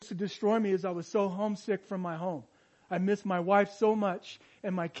to destroy me is I was so homesick from my home. I missed my wife so much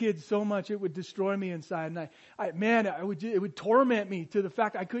and my kids so much, it would destroy me inside. And it would torment me to the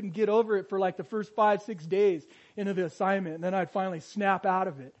fact I couldn't get over it for like the first 5-6 days into the assignment. And then I'd finally snap out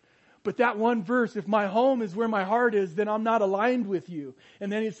of it. But that one verse, if my home is where my heart is, then I'm not aligned with you.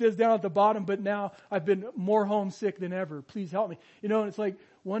 And then it says down at the bottom, but now I've been more homesick than ever. Please help me. And it's like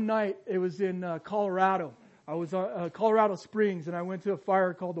one night, it was in Colorado. I was on Colorado Springs, and I went to a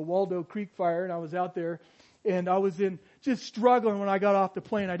fire called the Waldo Creek Fire, and I was out there. And I was just struggling when I got off the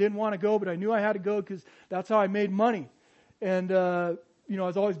plane. I didn't want to go, but I knew I had to go because that's how I made money. And, I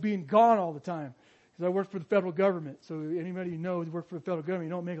was always being gone all the time because I worked for the federal government. So anybody who knows work for the federal government, you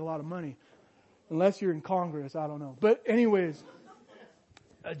don't make a lot of money unless you're in Congress. I don't know. But anyways,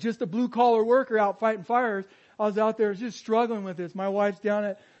 just a blue collar worker out fighting fires. I was out there just struggling with this. My wife's down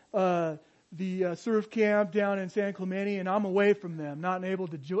at the surf camp down in San Clemente, and I'm away from them, not able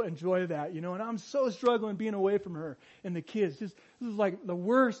to enjoy that, and I'm so struggling being away from her and the kids. This is like the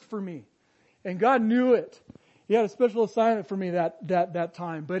worst for me. And God knew it. He had a special assignment for me that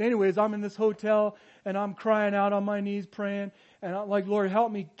time. But anyways, I'm in this hotel and I'm crying out on my knees praying, and I'm like, Lord,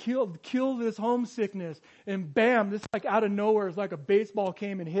 help me kill this homesickness. And bam, this like out of nowhere, it's like a baseball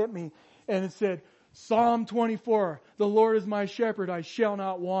came and hit me, and it said, Psalm 24, the Lord is my shepherd, I shall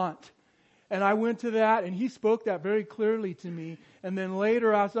not want. And I went to that, and he spoke that very clearly to me. And then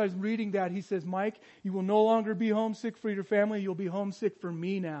later, as I was reading that, he says, Mike, you will no longer be homesick for your family. You'll be homesick for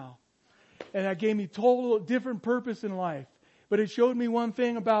me now. And that gave me total different purpose in life. But it showed me one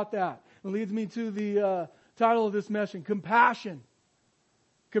thing about that. It leads me to the title of this message, compassion.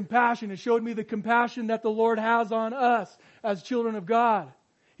 Compassion. It showed me the compassion that the Lord has on us as children of God.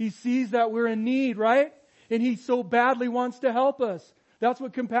 He sees that we're in need, right? And He so badly wants to help us. That's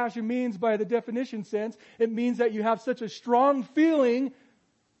what compassion means by the definition sense. It means that you have such a strong feeling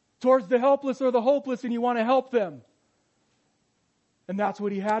towards the helpless or the hopeless and you want to help them. And that's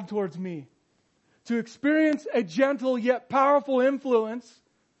what He had towards me. To experience a gentle yet powerful influence,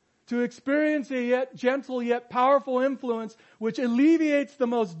 which alleviates the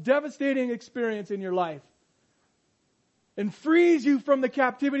most devastating experience in your life and frees you from the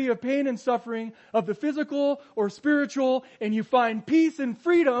captivity of pain and suffering of the physical or spiritual, and you find peace and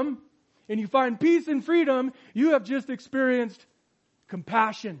freedom, you have just experienced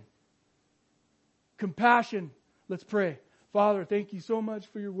compassion. Compassion. Let's pray. Father, thank you so much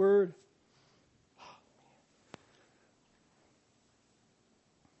for your word.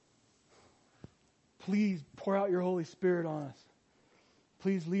 Please pour out your Holy Spirit on us.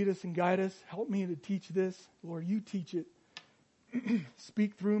 Please lead us and guide us. Help me to teach this. Lord, you teach it.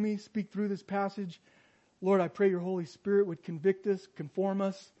 Speak through me. Speak through this passage. Lord, I pray your Holy Spirit would convict us, conform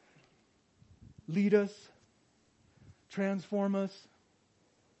us, lead us, transform us.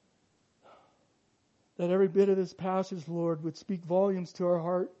 That every bit of this passage, Lord, would speak volumes to our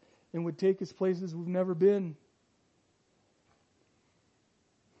heart and would take us places we've never been.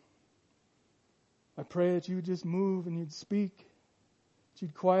 I pray that you would just move and you'd speak. That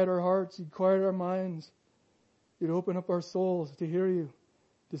you'd quiet our hearts, you'd quiet our minds. You'd open up our souls to hear you,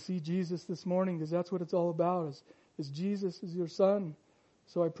 to see Jesus this morning, because that's what it's all about, is Jesus is your Son.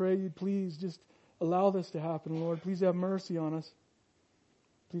 So I pray you'd please just allow this to happen, Lord. Please have mercy on us.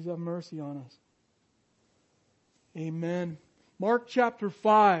 Please have mercy on us. Amen. Mark chapter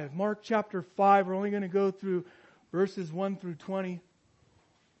 5. Mark chapter 5. We're only going to go through verses 1 through 20.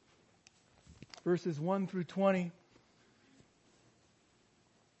 Verses 1 through 20.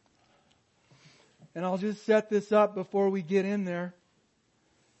 And I'll just set this up before we get in there.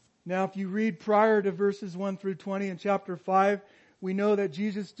 Now, if you read prior to verses 1 through 20 in chapter 5, we know that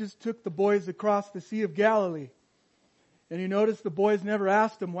Jesus just took the boys across the Sea of Galilee. And you notice the boys never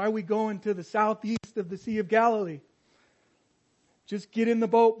asked him, why are we going to the southeast of the Sea of Galilee? Just get in the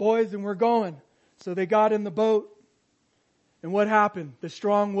boat, boys, and we're going. So they got in the boat. And what happened? The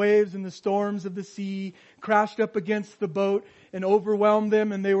strong waves and the storms of the sea crashed up against the boat and overwhelmed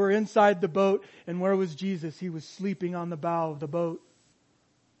them, and they were inside the boat. And where was Jesus? He was sleeping on the bow of the boat.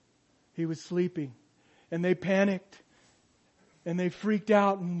 He was sleeping. And they panicked. And they freaked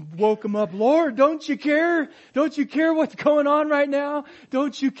out and woke him up. Lord, don't you care? Don't you care what's going on right now?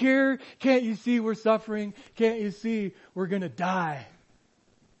 Don't you care? Can't you see we're suffering? Can't you see we're going to die?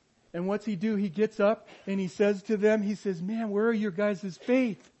 And what's he do? He gets up and he says to them, he says, man, where are your guys'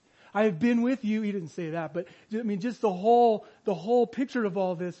 faith? I have been with you. He didn't say that, but I mean, just the whole picture of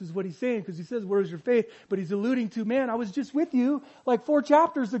all this is what he's saying, because he says, where's your faith? But he's alluding to, man, I was just with you like 4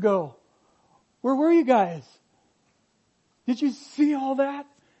 chapters ago. Where were you guys? Did you see all that?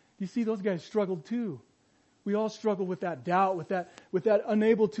 You see, those guys struggled too. We all struggle with that doubt, with that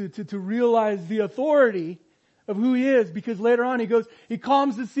unable to realize the authority of who He is, because later on He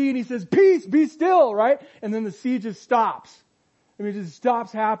calms the sea and He says, "Peace, be still," right? And then the sea just stops. I mean, it just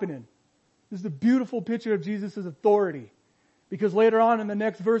stops happening. This is a beautiful picture of Jesus' authority. Because later on in the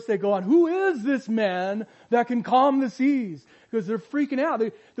next verse they go on, "Who is this man that can calm the seas?" Because they're freaking out.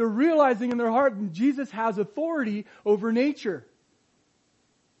 They're realizing in their heart that Jesus has authority over nature.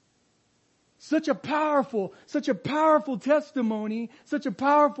 Such a powerful testimony, such a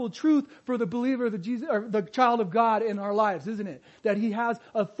powerful truth for the believer, the child of God in our lives, isn't it? That He has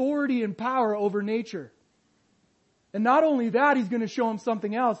authority and power over nature. And not only that, He's going to show him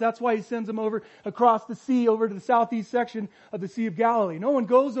something else. That's why He sends him over across the sea, over to the southeast section of the Sea of Galilee. No one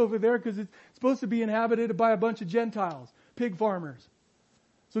goes over there because it's supposed to be inhabited by a bunch of Gentiles, pig farmers.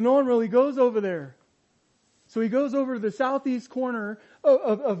 So no one really goes over there. So He goes over to the southeast corner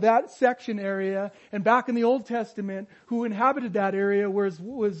of that section area, and back in the Old Testament, who inhabited that area was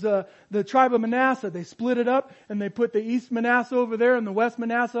the tribe of Manasseh. They split it up, and they put the East Manasseh over there and the West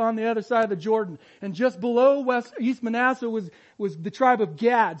Manasseh on the other side of the Jordan. And just below East Manasseh was the tribe of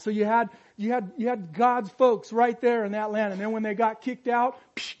Gad. So you had God's folks right there in that land. And then when they got kicked out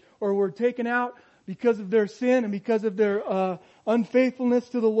or were taken out because of their sin and because of their unfaithfulness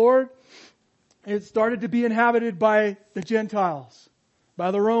to the Lord, it started to be inhabited by the Gentiles,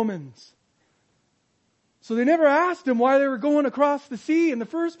 by the Romans. So they never asked Him why they were going across the sea in the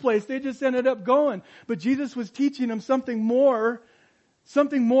first place. They just ended up going. But Jesus was teaching them something more,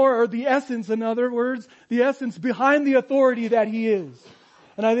 or the essence, in other words, the essence behind the authority that He is.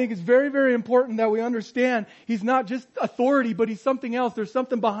 And I think it's very, very important that we understand He's not just authority, but He's something else. There's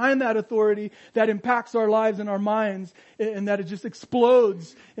something behind that authority that impacts our lives and our minds, and that it just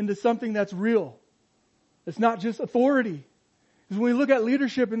explodes into something that's real. It's not just authority. Because when we look at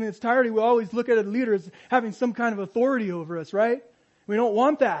leadership in its entirety, we always look at a leader as having some kind of authority over us, right? We don't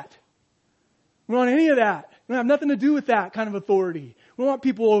want that. We don't want any of that. We don't have nothing to do with that kind of authority. We don't want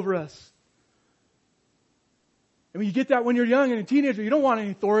people over us. And when you get that when you're young and a teenager, you don't want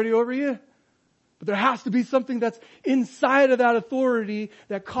any authority over you. But there has to be something that's inside of that authority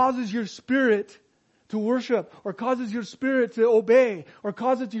that causes your spirit to worship, or causes your spirit to obey, or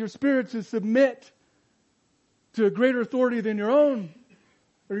causes your spirit to submit to a greater authority than your own,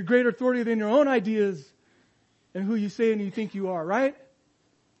 or a greater authority than your own ideas and who you say and you think you are, right?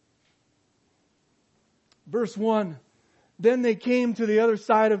 Verse 1. Then they came to the other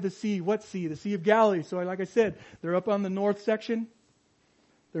side of the sea. What sea? The Sea of Galilee. So like I said, they're up on the north section.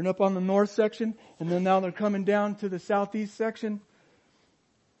 They're up on the north section. And then now they're coming down to the southeast section.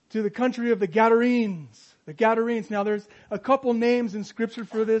 To the country of the Gadarenes. The Gadarenes. Now there's a couple names in Scripture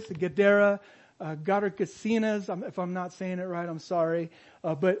for this. The Gadara, Gadarcasenas. If I'm not saying it right, I'm sorry.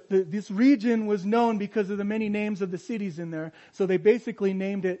 But this region was known because of the many names of the cities in there. So they basically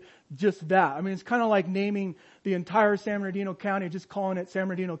named it just that. I mean, it's kind of like naming the entire San Bernardino County, just calling it San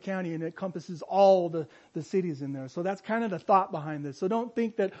Bernardino County, and it encompasses all the cities in there. So that's kind of the thought behind this. So don't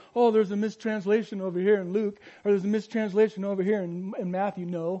think that, there's a mistranslation over here in Luke, or there's a mistranslation over here in Matthew.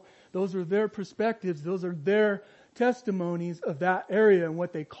 No, those are their perspectives. Those are their testimonies of that area and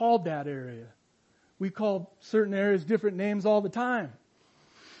what they called that area. We call certain areas different names all the time.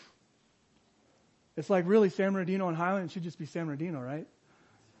 It's like really San Bernardino and Highland should just be San Bernardino, right?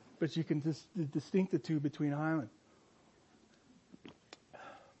 But you can just distinct the two between Highland.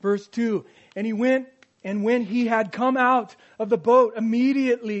 Verse 2, and he went, and when he had come out of the boat,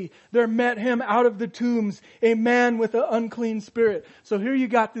 immediately there met him out of the tombs a man with an unclean spirit. So here you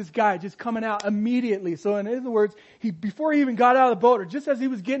got this guy just coming out immediately. So in other words, before he even got out of the boat, or just as he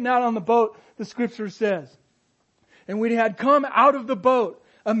was getting out on the boat, the Scripture says, and when he had come out of the boat,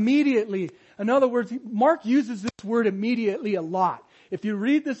 immediately. In other words, Mark uses this word immediately a lot. If you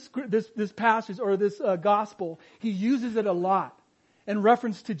read this passage or this gospel, he uses it a lot in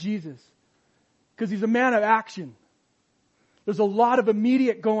reference to Jesus. Because he's a man of action. There's a lot of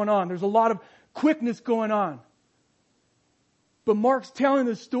immediate going on. There's a lot of quickness going on. But Mark's telling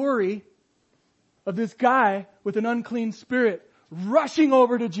the story of this guy with an unclean spirit rushing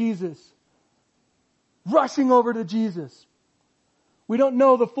over to Jesus. Rushing over to Jesus. We don't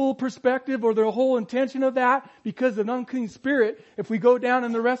know the full perspective or the whole intention of that because of an unclean spirit. If we go down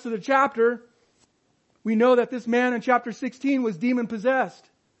in the rest of the chapter, we know that this man in chapter 16 was demon possessed.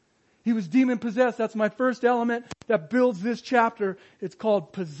 He was demon possessed. That's my first element that builds this chapter. It's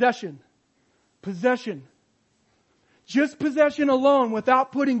called possession. Possession. Just possession alone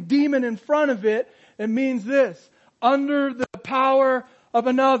without putting demon in front of it, it means this. Under the power of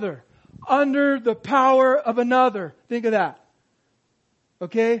another. Under the power of another. Think of that.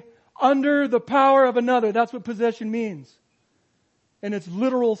 Okay? Under the power of another. That's what possession means. In its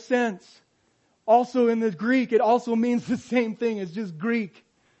literal sense. Also in the Greek, it also means the same thing. It's just Greek.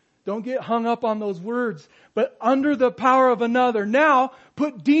 Don't get hung up on those words. But under the power of another. Now,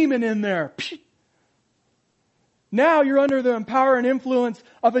 put demon in there. Now you're under the power and influence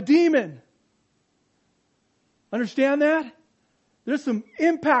of a demon. Understand that? There's some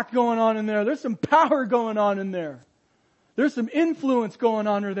impact going on in there. There's some power going on in there. There's some influence going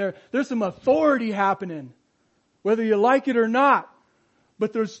on in there. There's some authority happening. Whether you like it or not.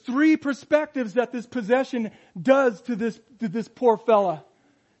 But there's three perspectives that this possession does to this poor fella.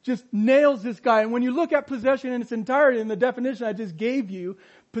 Just nails this guy. And when you look at possession in its entirety, in the definition I just gave you,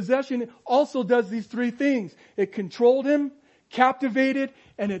 possession also does these three things. It controlled him, captivated,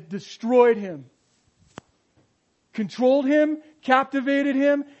 and it destroyed him. Controlled him, captivated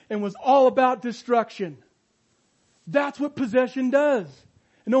him, and was all about destruction. That's what possession does.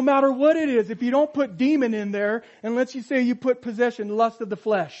 And no matter what it is, if you don't put demon in there, and let's just say you put possession, lust of the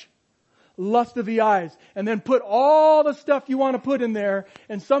flesh, lust of the eyes, and then put all the stuff you want to put in there,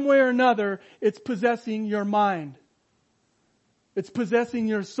 and some way or another, it's possessing your mind. It's possessing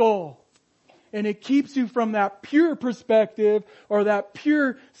your soul. And it keeps you from that pure perspective or that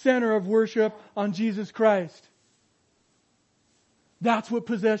pure center of worship on Jesus Christ. That's what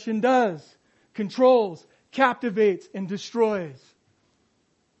possession does. Controls, captivates, and destroys.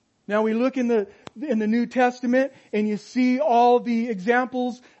 Now we look in the New Testament and you see all the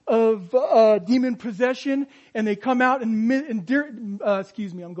examples of demon possession, and they come out I'm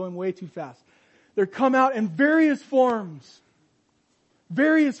going way too fast. They come out in various forms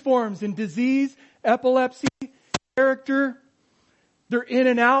in disease, epilepsy, character. They're in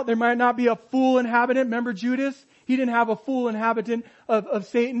and out. There might not be a full inhabitant. Remember Judas? He didn't have a full inhabitant of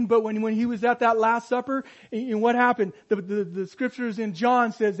Satan, but when he was at that Last Supper, and what happened? The scriptures in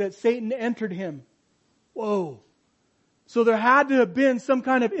John says that Satan entered him. Whoa. So there had to have been some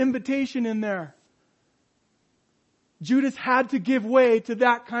kind of invitation in there. Judas had to give way to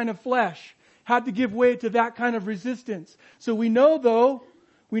that kind of flesh. Had to give way to that kind of resistance. So we know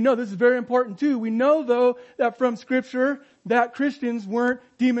this is very important too, we know though that from scripture that Christians weren't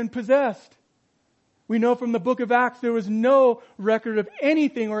demon possessed. We know from the book of Acts there was no record of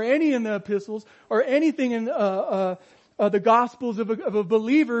anything or any in the epistles or anything in the Gospels of a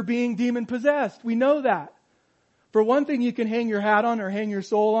believer being demon possessed. We know that. For one thing you can hang your hat on or hang your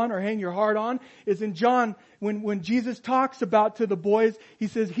soul on or hang your heart on is in John when Jesus talks about to the boys, he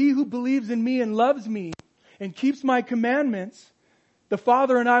says, "He who believes in me and loves me and keeps my commandments, the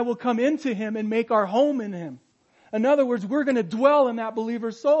Father and I will come into him and make our home in him." In other words, we're going to dwell in that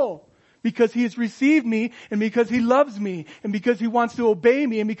believer's soul. Because he has received me, and because he loves me, and because he wants to obey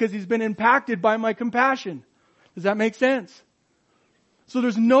me, and because he's been impacted by my compassion. Does that make sense? So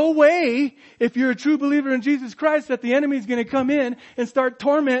there's no way, if you're a true believer in Jesus Christ, that the enemy is going to come in and start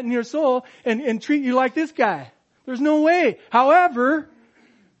tormenting your soul and treat you like this guy. There's no way. However,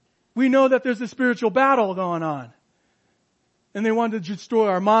 we know that there's a spiritual battle going on. And they want to destroy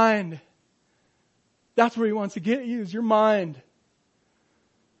our mind. That's where he wants to get you, is your mind.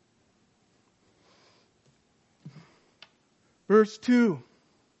 Verse 2.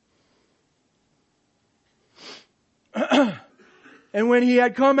 And when he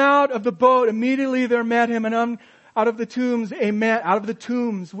had come out of the boat, immediately there met him out of the tombs a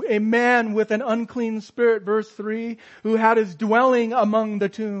man with an unclean spirit, verse 3, who had his dwelling among the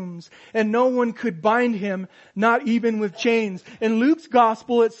tombs, and no one could bind him, not even with chains. In Luke's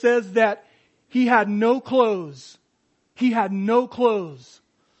gospel it says that he had no clothes. He had no clothes.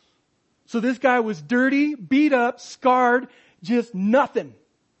 So this guy was dirty, beat up, scarred, just nothing.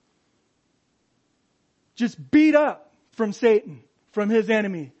 Just beat up from Satan, from his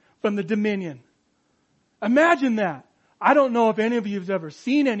enemy, from the dominion. Imagine that. I don't know if any of you have ever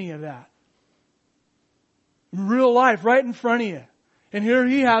seen any of that. In real life, right in front of you. And here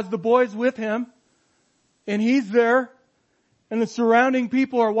he has the boys with him. And he's there. And the surrounding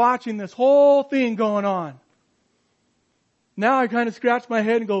people are watching this whole thing going on. Now I kind of scratch my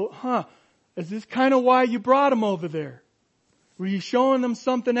head and go, is this kind of why you brought him over there? Were you showing them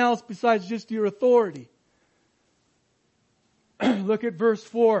something else besides just your authority? Look at verse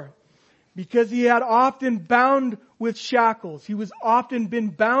 4. Because he had often bound with shackles. He was often been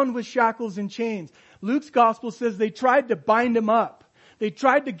bound with shackles and chains. Luke's gospel says they tried to bind him up. They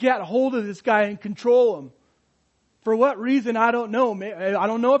tried to get hold of this guy and control him. For what reason, I don't know. I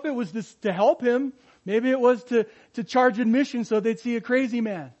don't know if it was to help him. Maybe it was to charge admission so they'd see a crazy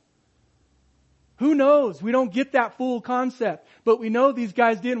man. Who knows? We don't get that full concept. But we know these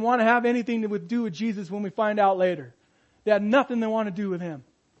guys didn't want to have anything to do with Jesus when we find out later. They had nothing they want to do with him.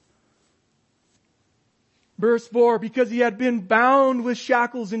 Verse 4, because he had been bound with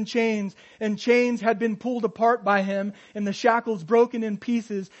shackles and chains had been pulled apart by him, and the shackles broken in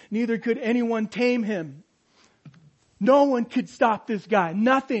pieces, neither could anyone tame him. No one could stop this guy.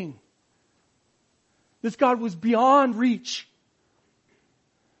 Nothing. This God was beyond reach.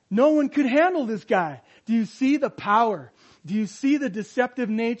 No one could handle this guy. Do you see the power? Do you see the deceptive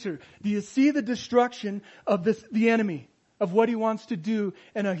nature? Do you see the destruction of the enemy, of what he wants to do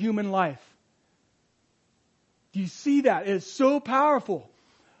in a human life? Do you see that? It is so powerful.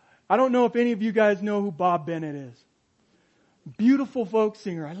 I don't know if any of you guys know who Bob Bennett is. Beautiful folk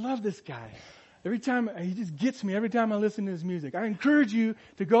singer. I love this guy. Every time, he just gets me every time I listen to his music. I encourage you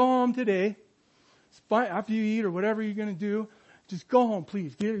to go home today, after you eat or whatever you're going to do. Just go home,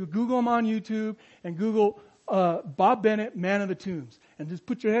 please. Google him on YouTube and Google Bob Bennett, Man of the Tombs. And just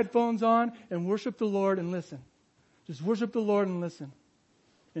put your headphones on and worship the Lord and listen. Just worship the Lord and listen.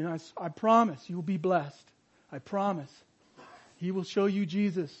 And I promise you will be blessed. I promise. He will show you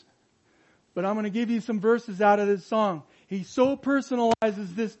Jesus. But I'm going to give you some verses out of this song. He so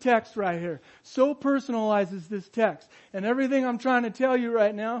personalizes this text right here. So personalizes this text. And everything I'm trying to tell you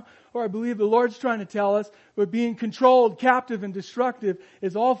right now, or I believe the Lord's trying to tell us, with being controlled, captive, and destructive,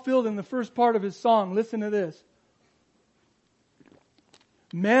 is all filled in the first part of his song. Listen to this.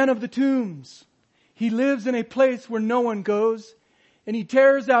 Man of the tombs. He lives in a place where no one goes, and he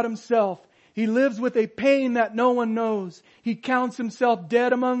tears out himself. He lives with a pain that no one knows. He counts himself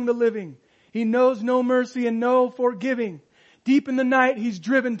dead among the living. He knows no mercy and no forgiving. Deep in the night, he's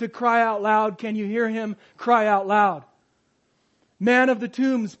driven to cry out loud. Can you hear him cry out loud? Man of the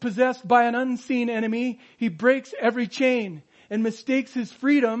tombs, possessed by an unseen enemy, he breaks every chain and mistakes his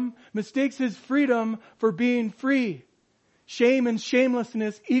freedom for being free. Shame and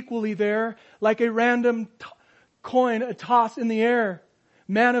shamelessness equally there, like a random coin, a toss in the air.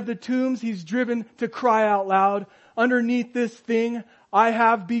 Man of the tombs, he's driven to cry out loud. Underneath this thing, I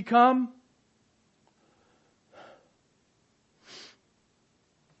have become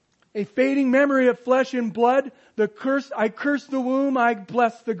a fading memory of flesh and blood. I curse the womb, I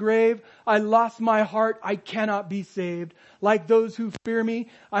bless the grave. I lost my heart, I cannot be saved. Like those who fear me,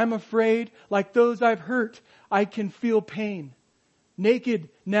 I'm afraid. Like those I've hurt, I can feel pain. Naked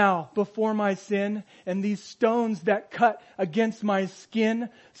now before my sin, and these stones that cut against my skin.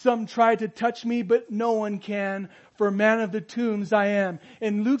 Some try to touch me, but no one can, for man of the tombs I am.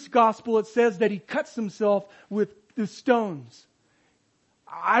 In Luke's gospel it says that he cuts himself with the stones.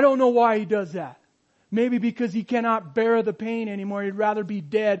 I don't know why he does that. Maybe because he cannot bear the pain anymore. He'd rather be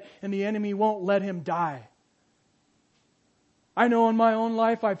dead and the enemy won't let him die. I know in my own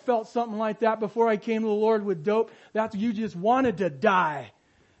life I felt something like that before I came to the Lord with dope. That's you just wanted to die.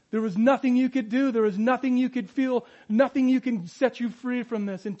 There was nothing you could do. There was nothing you could feel. Nothing you can set you free from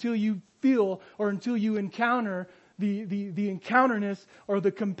this until you feel or until you encounter the encounterness or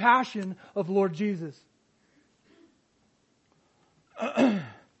the compassion of Lord Jesus.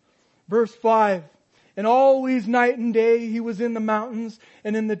 Verse 5. And always night and day he was in the mountains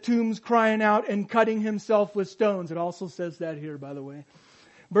and in the tombs crying out and cutting himself with stones. It also says that here, by the way.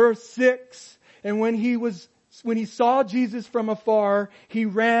 Verse 6. And when he saw Jesus from afar, he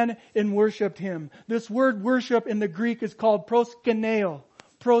ran and worshipped him. This word worship in the Greek is called proskuneo.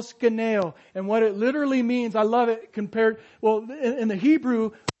 Proskuneo. And what it literally means, I love it in the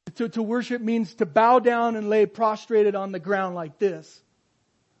Hebrew, to worship means to bow down and lay prostrated on the ground like this.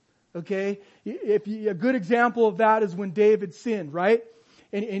 Okay? A good example of that is when David sinned, right?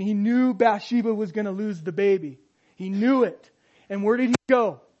 And he knew Bathsheba was going to lose the baby. He knew it. And where did he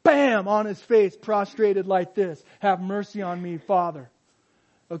go? Bam! On his face, prostrated like this. Have mercy on me, Father.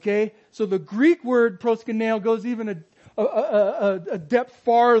 Okay? So the Greek word proskuneo goes even a depth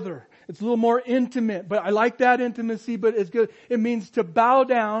farther. It's a little more intimate, but I like that intimacy, but it's good. It means to bow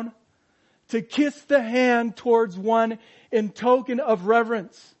down, to kiss the hand towards one in token of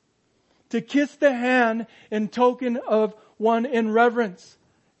reverence. To kiss the hand in token of one in reverence.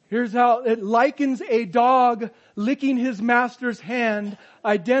 Here's how it likens a dog licking his master's hand,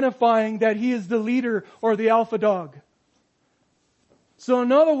 identifying that he is the leader or the alpha dog. So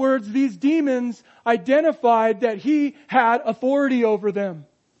in other words, these demons identified that he had authority over them.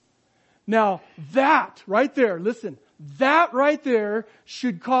 Now that right there, listen, that right there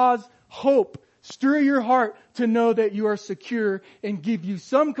should cause hope. Stir your heart to know that you are secure and give you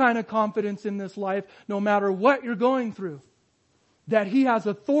some kind of confidence in this life, no matter what you're going through. That he has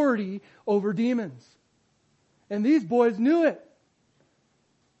authority over demons. And these boys knew it.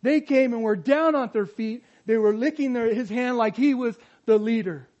 They came and were down on their feet. They were licking his hand like he was the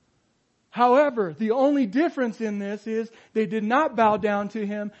leader. However, the only difference in this is they did not bow down to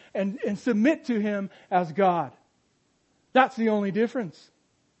Him and submit to Him as God. That's the only difference.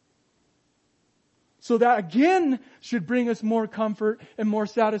 So that again should bring us more comfort and more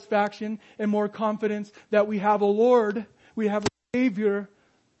satisfaction and more confidence that we have a Lord, we have a Savior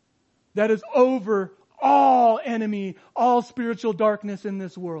that is over all enemy, all spiritual darkness in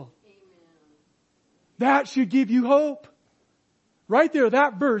this world. Amen. That should give you hope. Right there,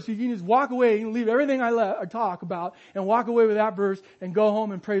 that verse, you can just walk away, you can leave everything I talk about and walk away with that verse and go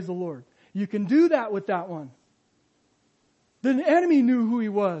home and praise the Lord. You can do that with that one. The enemy knew who he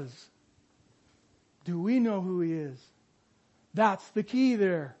was. Do we know who he is? That's the key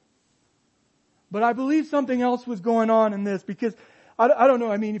there. But I believe something else was going on in this because I don't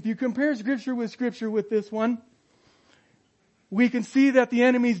know. I mean, if you compare Scripture with this one, we can see that the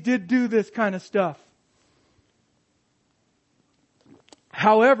enemies did do this kind of stuff.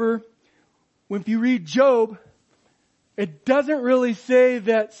 However, if you read Job, it doesn't really say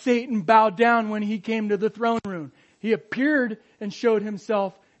that Satan bowed down when he came to the throne room. He appeared and showed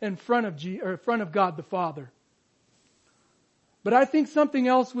himself in front of God the Father. But I think something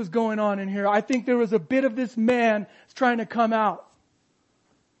else was going on in here. I think there was a bit of this man trying to come out.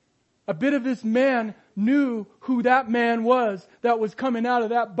 A bit of this man knew who that man was that was coming out of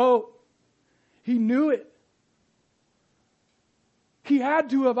that boat. He knew it. He had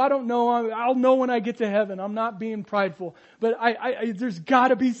to have, I don't know, I'll know when I get to heaven. I'm not being prideful. But there's got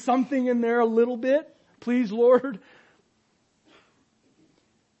to be something in there a little bit. Please, Lord.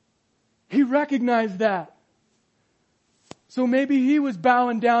 He recognized that. So maybe he was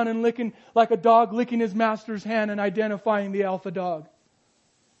bowing down and licking, like a dog licking his master's hand and identifying the alpha dog.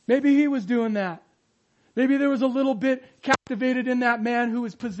 Maybe he was doing that. Maybe there was a little bit captivated in that man who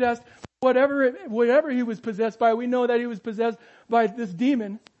was possessed. Whatever he was possessed by, we know that he was possessed by this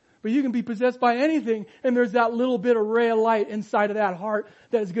demon. But you can be possessed by anything, and there's that little bit of ray of light inside of that heart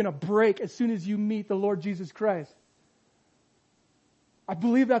that is going to break as soon as you meet the Lord Jesus Christ. I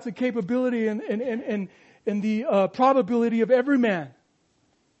believe that's a capability and the probability of every man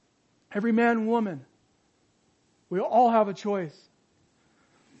and woman. We all have a choice.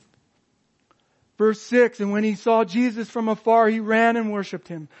 Verse 6, and when he saw Jesus from afar, he ran and worshipped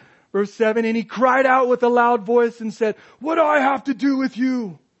him. Verse 7, and he cried out with a loud voice and said, what do I have to do with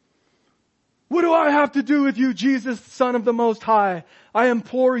you? What do I have to do with you, Jesus, Son of the Most High? I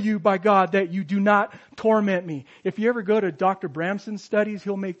implore you by God that you do not torment me. If you ever go to Dr. Bramson's studies,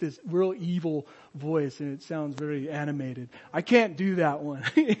 he'll make this real evil voice and it sounds very animated. I can't do that one.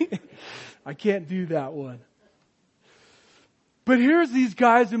 I can't do that one. But here's these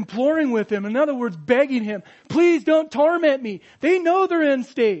guys imploring with him. In other words, begging him, please don't torment me. They know their end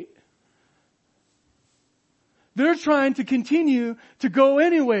state. They're trying to continue to go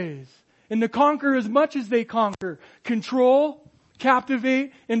anyways and to conquer as much as they conquer. Control,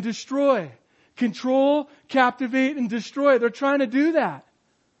 captivate, and destroy. Control, captivate, and destroy. They're trying to do that.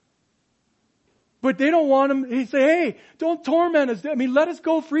 But they don't want them. They say, hey, don't torment us. I mean, let us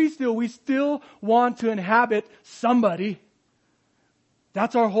go free still. We still want to inhabit somebody.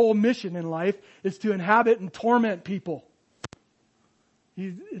 That's our whole mission in life, is to inhabit and torment people.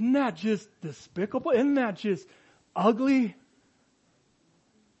 Isn't that just despicable? Isn't that just ugly?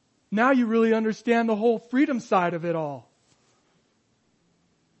 Now you really understand the whole freedom side of it all.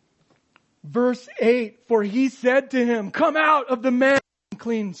 Verse 8, for he said to him, come out of the man,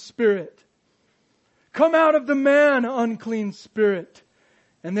 unclean spirit. Come out of the man, unclean spirit.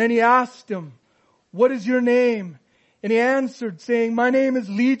 And then he asked him, what is your name? And he answered, saying, my name is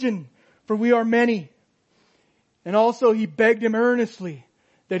Legion, for we are many. And also he begged him earnestly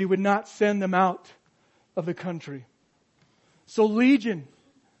that he would not send them out of the country. So legion.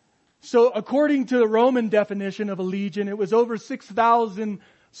 So according to the Roman definition of a legion, it was over 6,000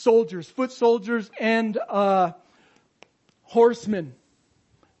 soldiers, foot soldiers and horsemen.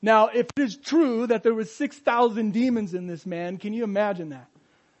 Now, if it is true that there was 6,000 demons in this man, can you imagine that?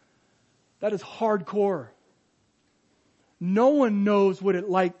 That is hardcore. No one knows what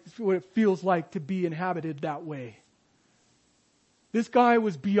it feels like to be inhabited that way. This guy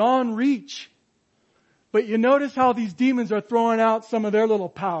was beyond reach. But you notice how these demons are throwing out some of their little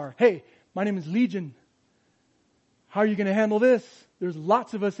power. Hey, my name is Legion. How are you going to handle this? There's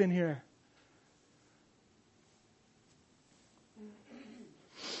lots of us in here.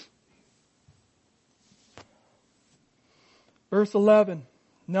 Verse 11.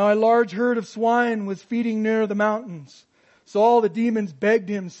 Now a large herd of swine was feeding near the mountains. So all the demons begged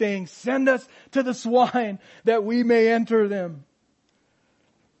him, saying, send us to the swine that we may enter them.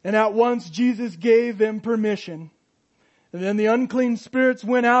 And at once Jesus gave them permission. And then the unclean spirits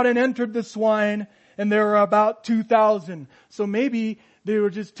went out and entered the swine, and there were about 2,000. So maybe there were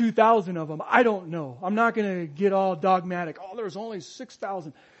just 2,000 of them. I don't know. I'm not going to get all dogmatic. Oh, there's only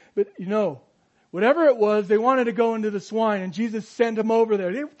 6,000. But whatever it was, they wanted to go into the swine, and Jesus sent them over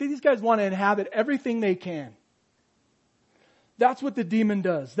there. These guys want to inhabit everything they can. That's what the demon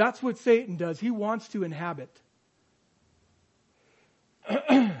does. That's what Satan does. He wants to inhabit.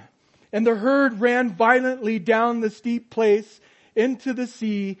 And the herd ran violently down the steep place into the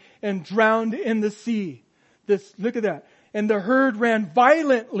sea and drowned in the sea. Look at that. And the herd ran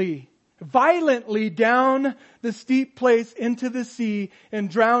violently down the steep place into the sea and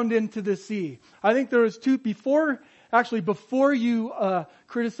drowned into the sea. I think there was before you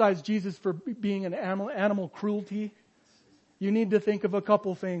criticize Jesus for being an animal cruelty, you need to think of a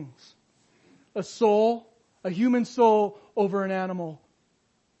couple things. A human soul over an animal.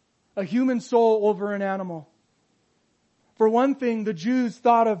 A human soul over an animal. For one thing, the Jews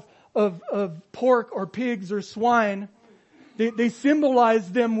thought of pork or pigs or swine. They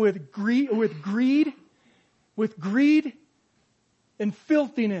symbolized them with greed and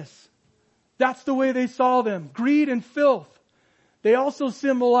filthiness. That's the way they saw them. Greed and filth. They also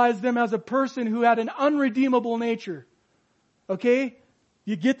symbolized them as a person who had an unredeemable nature. Okay?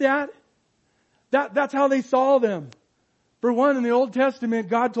 You get that? That's how they saw them. For one, in the Old Testament,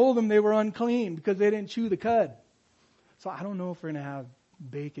 God told them they were unclean because they didn't chew the cud. So I don't know if we're going to have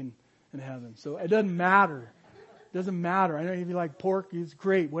bacon in heaven. So it doesn't matter. It doesn't matter. I know if you like pork, it's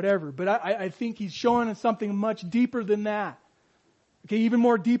great, whatever. But I think he's showing us something much deeper than that. Okay, even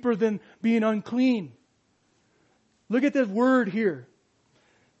more deeper than being unclean. Look at this word here.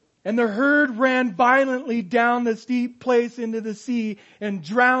 And the herd ran violently down the steep place into the sea and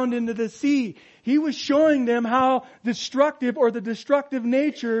drowned into the sea. He was showing them how destructive or the destructive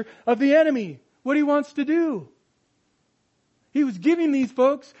nature of the enemy. What he wants to do. He was giving these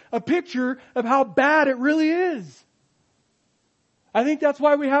folks a picture of how bad it really is. I think that's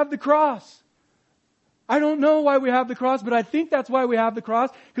why we have the cross. I don't know why we have the cross, but I think that's why we have the cross,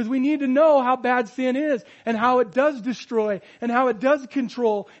 because we need to know how bad sin is and how it does destroy and how it does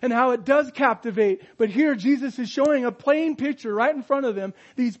control and how it does captivate. But here Jesus is showing a plain picture right in front of them,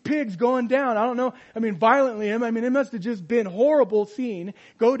 these pigs going down. I don't know, violently. It must have just been horrible scene.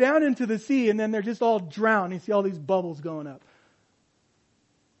 Go down into the sea and then they're just all drowned. You see all these bubbles going up.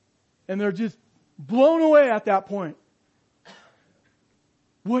 And they're just blown away at that point.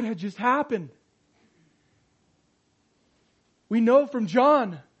 What had just happened? We know from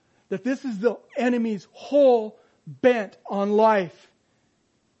John that this is the enemy's whole bent on life.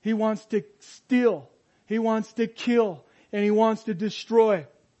 He wants to steal. He wants to kill. And he wants to destroy.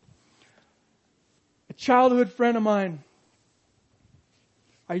 A childhood friend of mine,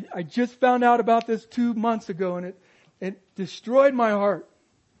 I just found out about this 2 months ago, and it destroyed my heart.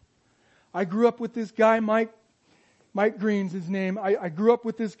 I grew up with this guy, Mike Green's his name. I grew up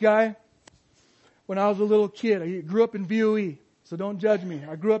with this guy when I was a little kid. I grew up in VOE, so don't judge me.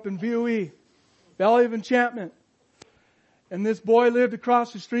 I grew up in VOE, Valley of Enchantment. And this boy lived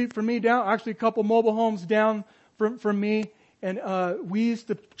across the street from me, actually a couple mobile homes down from me. And we used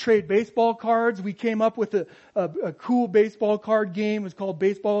to trade baseball cards. We came up with a cool baseball card game. It was called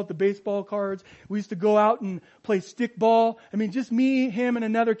Baseball with the Baseball Cards. We used to go out and play stickball. Just me, him, and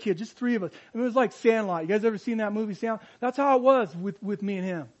another kid, just three of us. It was like Sandlot. You guys ever seen that movie, Sandlot? That's how it was with me and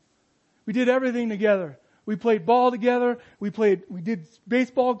him. We did everything together. We played ball together. We did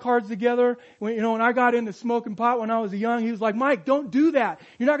baseball cards together. When I got into smoking pot when I was young, he was like, "Mike, don't do that.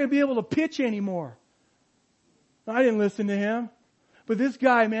 You're not going to be able to pitch anymore." I didn't listen to him. But this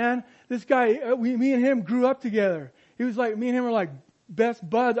guy, me and him grew up together. He was like, me and him were like best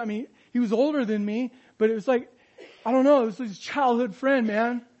buds. He was older than me, but it was like, I don't know, it was his childhood friend,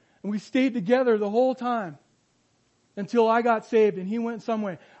 man. And we stayed together the whole time until I got saved and he went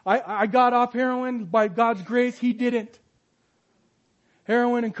somewhere. I got off heroin by God's grace. He didn't.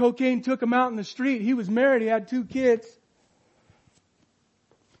 Heroin and cocaine took him out in the street. He was married. He had 2 kids.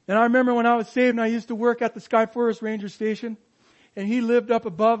 And I remember when I was saved and I used to work at the Sky Forest Ranger Station, and he lived up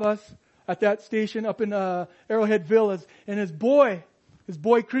above us at that station up in Arrowhead Villas. And his boy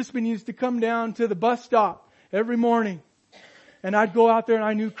Crispin used to come down to the bus stop every morning. And I'd go out there and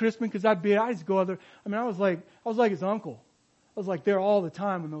I knew Crispin because I used to go out there. I was like his uncle. I was like there all the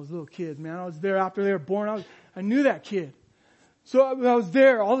time when those little kids, man. I was there after they were born. I knew that kid. So I was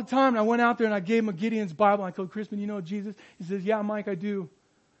there all the time, and I went out there and I gave him a Gideon's Bible. And I told Crispin, "You know Jesus?" He says, "Yeah, Mike, I do."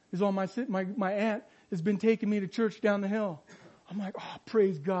 He's all, my aunt has been taking me to church down the hill. I'm like, "Oh,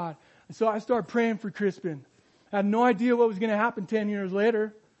 praise God." And so I started praying for Crispin. I had no idea what was going to happen 10 years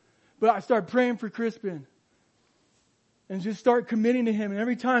later, but I started praying for Crispin. and just start committing to Him. And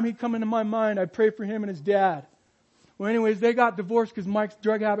every time He'd come into my mind, I'd pray for him and his dad. Well, anyways, they got divorced because Mike's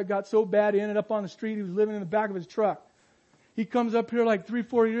drug habit got so bad he ended up on the street. He was living in the back of his truck. He comes up here like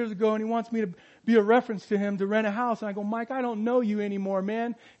 3-4 years ago and he wants me to be a reference to him to rent a house. And I go, Mike, I don't know you anymore,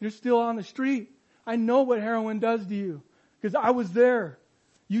 man. You're still on the street. I know what heroin does to you because I was there.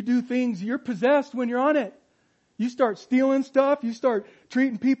 You do things, you're possessed when you're on it. You start stealing stuff. You start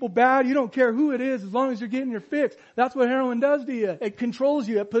treating people bad. You don't care who it is as long as you're getting your fix. That's what heroin does to you. It controls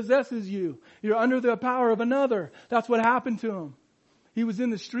you. It possesses you. You're under the power of another. That's what happened to him. He was in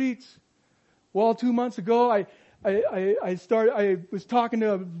the streets. Well, 2 months ago, I was talking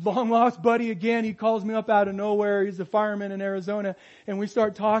to a long lost buddy again. He calls me up out of nowhere. He's a fireman in Arizona. And we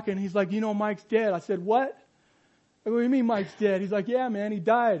start talking. He's like, Mike's dead. I said, what? I go, what do you mean Mike's dead? He's like, yeah, man, he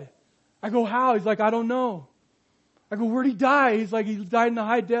died. I go, how? He's like, I don't know. I go, where'd he die? He's like, he died in the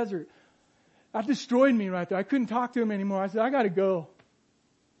high desert. That destroyed me right there. I couldn't talk to him anymore. I said, I gotta go.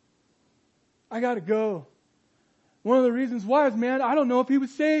 I gotta go. One of the reasons why is, man, I don't know if he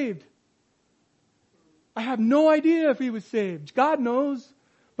was saved. I have no idea if he was saved. God knows,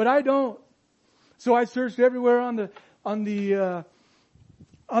 but I don't. So I searched everywhere on the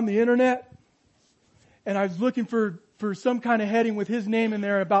internet, and I was looking for some kind of heading with his name in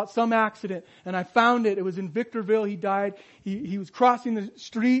there about some accident. And I found it. It was in Victorville. He died. He was crossing the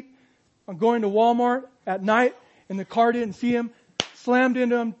street, going to Walmart at night, and the car didn't see him, slammed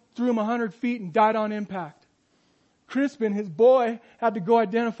into him, threw him 100 feet, and died on impact. Crispin, his boy, had to go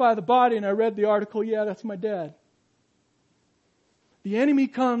identify the body, and I read the article. Yeah, that's my dad. The enemy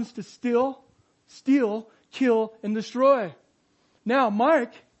comes to steal, kill, and destroy. Now,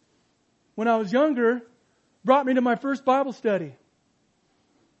 Mike, when I was younger, brought me to my first Bible study.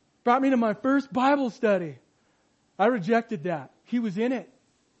 I rejected that. He was in it.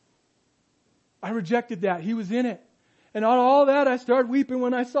 I rejected that. He was in it. And on all that, I started weeping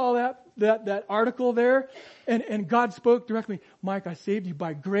when I saw that article there. And God spoke directly. Mike, I saved you.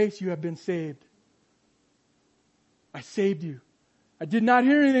 By grace you have been saved. I saved you. I did not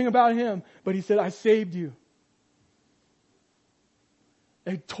hear anything about him, but He said, I saved you.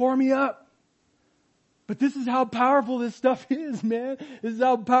 It tore me up. But this is how powerful this stuff is, man. This is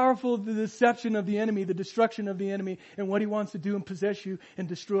how powerful the deception of the enemy, the destruction of the enemy, and what he wants to do and possess you and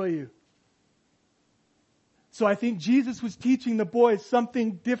destroy you. So I think Jesus was teaching the boys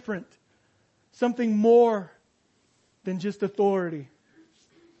something different, something more than just authority.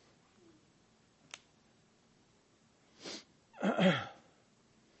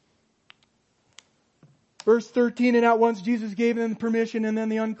 Verse 13, and at once Jesus gave them permission, and then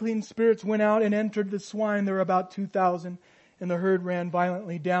the unclean spirits went out and entered the swine. There were about 2,000, and the herd ran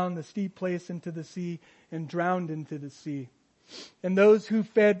violently down the steep place into the sea and drowned into the sea. And those who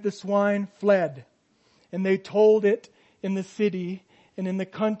fed the swine fled, and they told it in the city and in the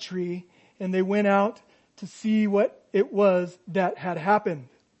country, and they went out to see what it was that had happened.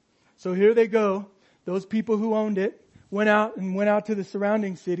 So here they go. Those people who owned it went out to the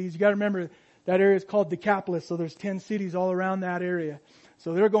surrounding cities. You got to remember, that area is called Decapolis, so there's 10 cities all around that area.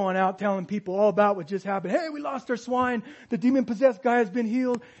 So they're going out telling people all about what just happened. Hey, we lost our swine. The demon-possessed guy has been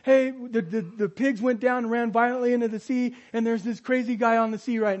healed. Hey, the pigs went down and ran violently into the sea, and there's this crazy guy on the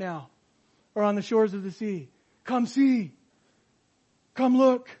sea right now, or on the shores of the sea. Come see. Come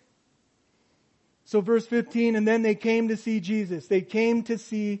look. So verse 15, and then they came to see Jesus. They came to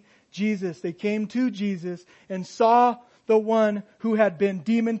see Jesus. They came to Jesus and saw the one who had been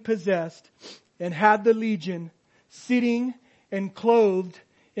demon-possessed and had the legion sitting and clothed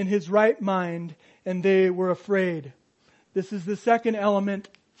in his right mind, and they were afraid. This is the second element,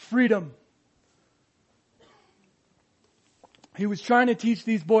 freedom. He was trying to teach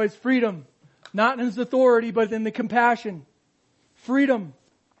these boys freedom, not in his authority, but in the compassion. Freedom.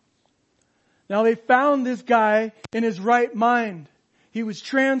 Now they found this guy in his right mind. He was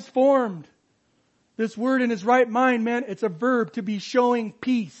transformed. This word in his right mind, man, it's a verb, to be showing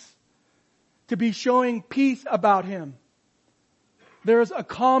peace. To be showing peace about him. There's a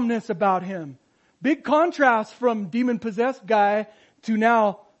calmness about him. Big contrast from demon-possessed guy to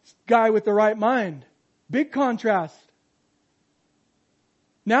now guy with the right mind. Big contrast.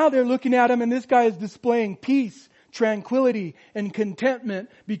 Now they're looking at him and this guy is displaying peace, tranquility, and contentment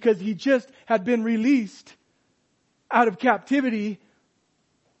because he just had been released out of captivity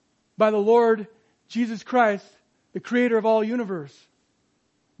by the Lord Jesus Christ, the creator of all universe.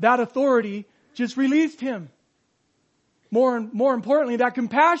 That authority just released him. More importantly, that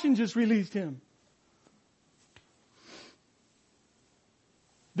compassion just released him.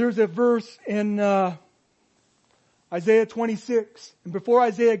 There's a verse in Isaiah 26. And before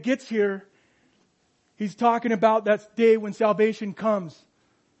Isaiah gets here, He's talking about that day when salvation comes.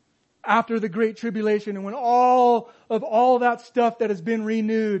 After the great tribulation, and when all that stuff that has been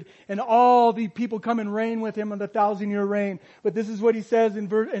renewed, and all the people come and reign with him on the 1,000-year reign. But this is what he says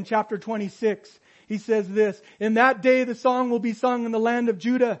in chapter 26. He says this, "In that day the song will be sung in the land of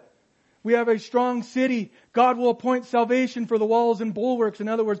Judah. We have a strong city. God will appoint salvation for the walls and bulwarks." In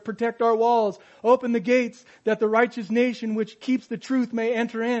other words, protect our walls. "Open the gates that the righteous nation which keeps the truth may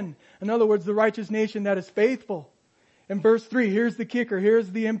enter in." In other words, the righteous nation that is faithful. In verse 3, here's the kicker.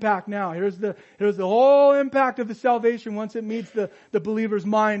 Here's the impact now. Here's the whole impact of the salvation once it meets the believer's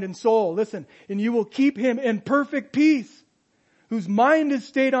mind and soul. Listen, "And you will keep him in perfect peace, whose mind is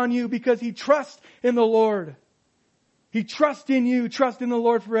stayed on you because he trusts in the Lord." He trusts in you. Trust in the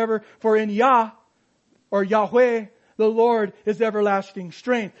Lord forever. "For in Yah," or Yahweh, "the Lord is everlasting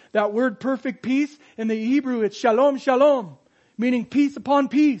strength." That word perfect peace, in the Hebrew it's shalom, shalom, meaning peace upon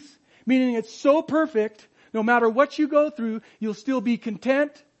peace. Meaning it's so perfect, no matter what you go through, you'll still be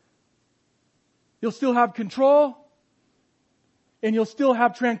content. You'll still have control. And you'll still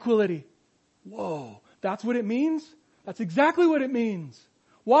have tranquility. Whoa, that's what it means? That's exactly what it means.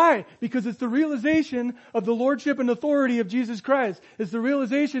 Why? Because it's the realization of the lordship and authority of Jesus Christ. It's the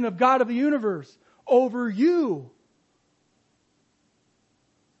realization of God of the universe over you.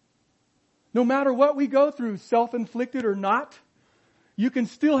 No matter what we go through, self-inflicted or not, you can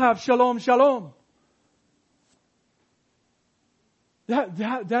still have shalom, shalom.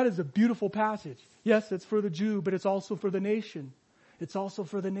 That is a beautiful passage. Yes, it's for the Jew, but it's also for the nation. It's also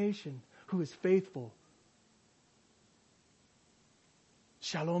for the nation who is faithful.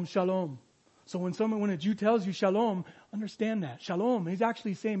 Shalom, shalom. So when a Jew tells you shalom, understand that. Shalom, he's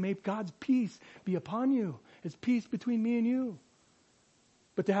actually saying, may God's peace be upon you. It's peace between me and you.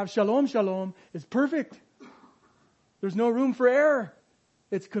 But to have shalom, shalom is perfect. There's no room for error.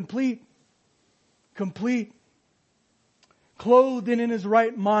 It's complete. Complete. Clothed and in his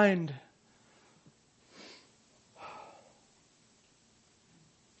right mind.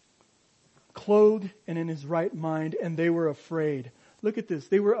 Clothed and in his right mind, and they were afraid. Look at this.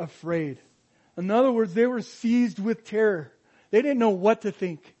 They were afraid. In other words, they were seized with terror. They didn't know what to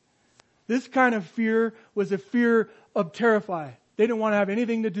think. This kind of fear was a fear of terrify. They didn't want to have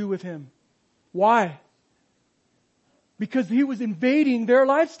anything to do with him. Why? Because he was invading their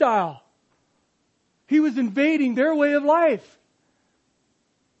lifestyle. He was invading their way of life.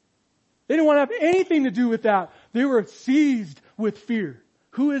 They didn't want to have anything to do with that. They were seized with fear.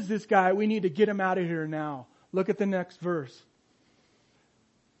 Who is this guy? We need to get him out of here now. Look at the next verse.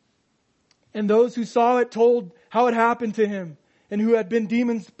 And those who saw it told how it happened to him, and who had been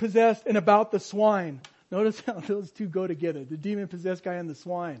demons possessed, and about the swine. Notice how those two go together. The demon possessed guy and the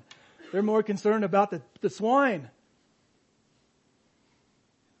swine. They're more concerned about the swine.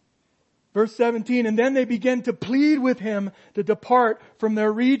 Verse 17, and then they began to plead with him to depart from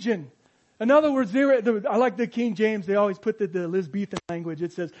their region. In other words, I like the King James, they always put the Elizabethan language.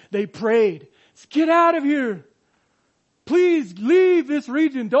 It says, they prayed, get out of here. Please leave this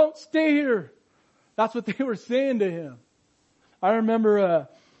region. Don't stay here. That's what they were saying to him. I remember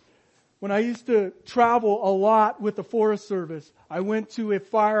when I used to travel a lot with the Forest Service, I went to a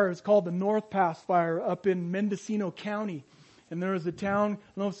fire. It's called the North Pass Fire up in Mendocino County. And there was a town, I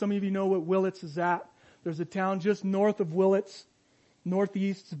don't know if some of you know what Willits is at. There's a town just north of Willits,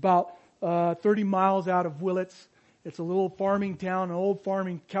 northeast. It's about 30 miles out of Willits. It's a little farming town, an old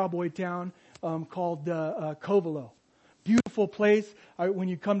farming cowboy town called Covelo. Beautiful place. When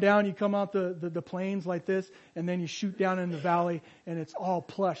you come down, you come out the plains like this, and then you shoot down in the valley, and it's all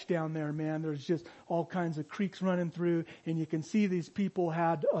plush down there, man. There's just all kinds of creeks running through, and you can see these people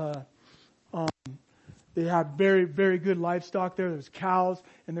had they had very, very good livestock there. There's cows,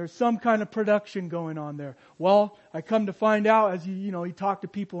 and there's some kind of production going on there. Well, I come to find out as you talk to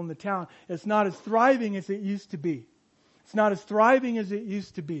people in the town, it's not as thriving as it used to be. It's not as thriving as it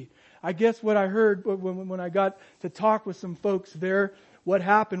used to be. I guess what I heard when I got to talk with some folks there, what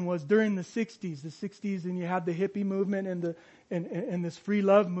happened was during the 60s, and you had the hippie movement and this free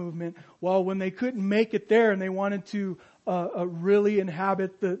love movement. Well, when they couldn't make it there and they wanted to really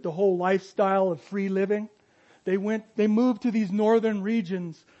inhabit the whole lifestyle of free living, they moved to these northern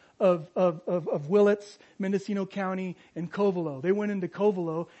regions of Willits, Mendocino County, and Covelo. They went into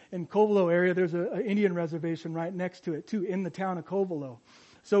Covelo. In Covelo area, there's an Indian reservation right next to it too, in the town of Covelo.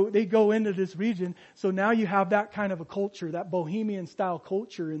 So they go into this region. So now you have that kind of a culture, that bohemian style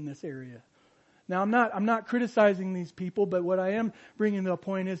culture in this area. Now I'm not criticizing these people, but what I am bringing to a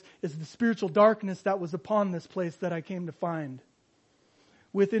point is the spiritual darkness that was upon this place that I came to find.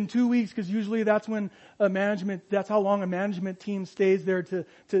 Within 2 weeks, because usually that's how long a management team stays there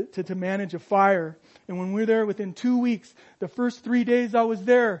to manage a fire. And when we were there within 2 weeks, the first 3 days I was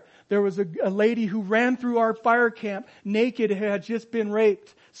there was a lady who ran through our fire camp naked, had just been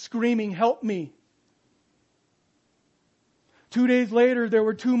raped, screaming, "Help me." 2 days later, there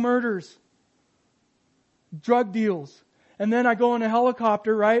were 2 murders, drug deals. And then I go in a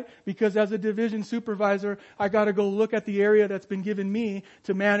helicopter, right? Because as a division supervisor, I got to go look at the area that's been given me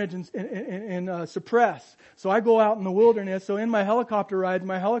to manage and suppress. So I go out in the wilderness. So in my helicopter rides,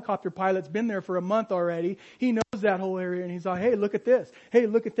 my helicopter pilot's been there for a month already. He knows that whole area, and he's like, "Hey, look at this. Hey,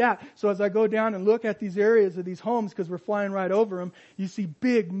 look at that." So as I go down and look at these areas of these homes, because we're flying right over them, you see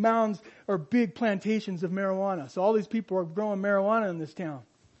big mounds or big plantations of marijuana. So all these people are growing marijuana in this town.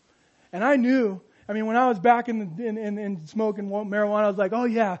 And I knew, when I was back in smoking marijuana, I was like, "Oh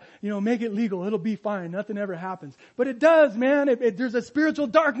yeah, make it legal. It'll be fine. Nothing ever happens." But it does, man. There's a spiritual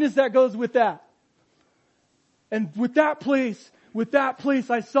darkness that goes with that. And with that place,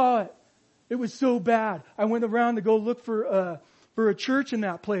 I saw it. It was so bad. I went around to go look for a church in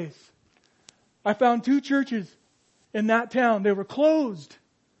that place. I found 2 churches in that town. They were closed.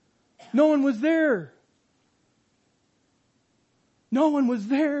 No one was there. No one was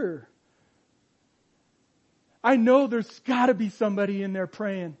there. I know there's got to be somebody in there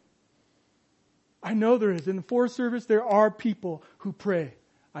praying. I know there is. In the Forest Service, there are people who pray.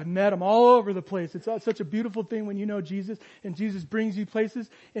 I've met them all over the place. It's such a beautiful thing when you know Jesus and Jesus brings you places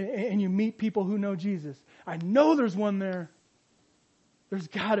and you meet people who know Jesus. I know there's one there. There's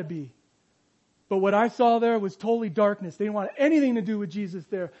got to be. But what I saw there was totally darkness. They didn't want anything to do with Jesus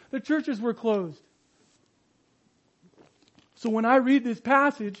there. The churches were closed. So when I read this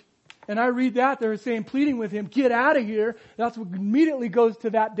passage, and I read that, they're saying, pleading with him, "Get out of here." That's what immediately goes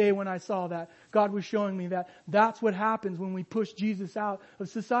to that day when I saw that. God was showing me that. That's what happens when we push Jesus out of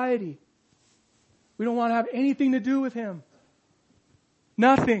society. We don't want to have anything to do with him.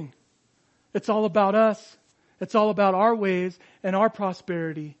 Nothing. It's all about us. It's all about our ways and our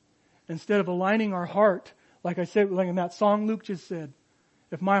prosperity. Instead of aligning our heart, like I said, like in that song Luke just said,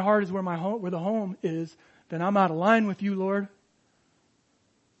 if my heart is where the home is, then I'm out of line with you, Lord.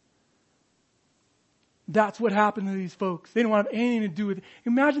 That's what happened to these folks. They didn't want to have anything to do with it.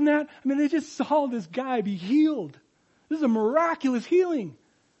 Imagine that. They just saw this guy be healed. This is a miraculous healing.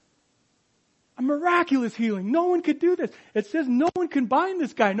 A miraculous healing. No one could do this. It says no one can bind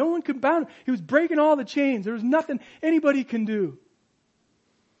this guy. No one could bound him. He was breaking all the chains. There was nothing anybody can do.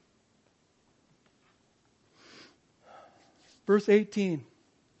 Verse 18.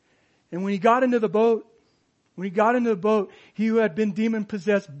 And when he got into the boat, he who had been demon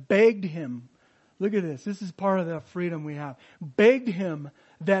possessed begged him. Look at this. This is part of the freedom we have. Begged him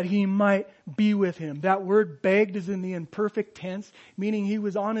that he might be with him. That word begged is in the imperfect tense, meaning he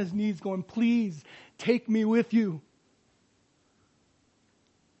was on his knees going, "Please take me with you.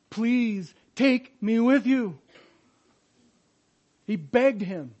 Please take me with you." He begged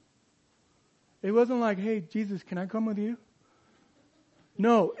him. It wasn't like, "Hey, Jesus, can I come with you?"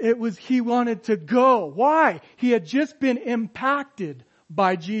 No, it was he wanted to go. Why? He had just been impacted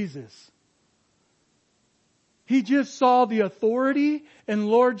by Jesus. He just saw the authority and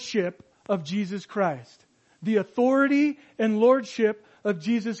lordship of Jesus Christ. The authority and lordship of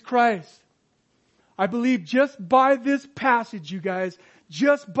Jesus Christ. I believe just by this passage, you guys,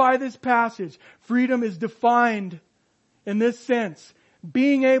 just by this passage, freedom is defined in this sense.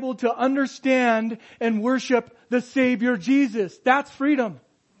 Being able to understand and worship the Savior Jesus. That's freedom.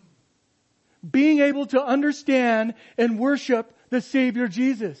 Being able to understand and worship the Savior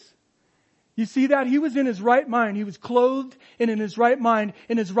Jesus. You see that? He was in his right mind. He was clothed and in his right mind.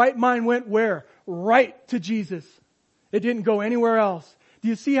 And his right mind went where? Right to Jesus. It didn't go anywhere else. Do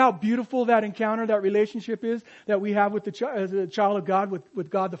you see how beautiful that encounter, that relationship is that we have with as a child of God, with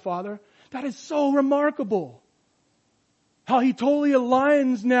God the Father? That is so remarkable. How he totally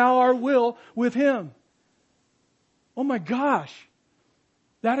aligns now our will with him. Oh my gosh.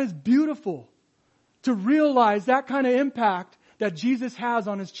 That is beautiful. To realize that kind of impact that Jesus has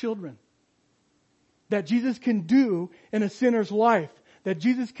on his children. That Jesus can do in a sinner's life. That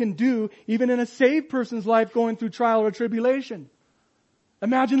Jesus can do even in a saved person's life going through trial or tribulation.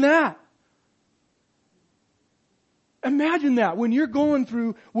 Imagine that. Imagine that when you're going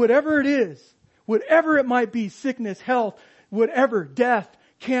through whatever it is, whatever it might be, sickness, health, whatever, death,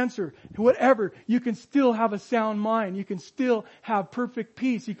 cancer, whatever, you can still have a sound mind. You can still have perfect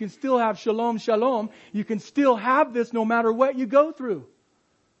peace. You can still have shalom, shalom. You can still have this no matter what you go through.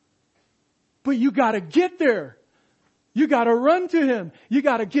 But you got to get there. You got to run to him. You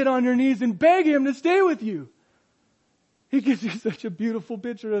got to get on your knees and beg him to stay with you. He gives you such a beautiful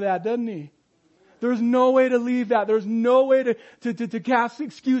picture of that, doesn't he? There's no way to leave that. There's no way to cast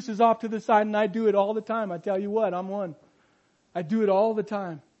excuses off to the side, and I do it all the time. I tell you what, I'm one. I do it all the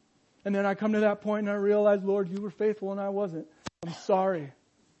time. And then I come to that point and I realize, Lord, you were faithful and I wasn't. I'm sorry.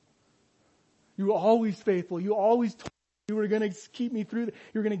 You were always faithful. You always told me you were going to keep me through that.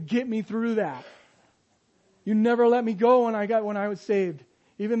 You were going to get me through that. You never let me go when I was saved.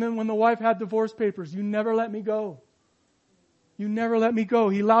 Even then when the wife had divorce papers, you never let me go. You never let me go.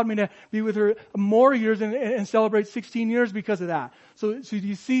 He allowed me to be with her more years and celebrate 16 years because of that. So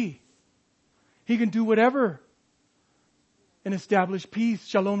you see, He can do whatever and establish peace.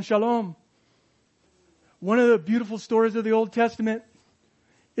 Shalom, shalom. One of the beautiful stories of the Old Testament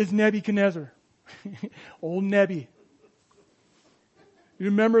is Nebuchadnezzar. Old Nebi. You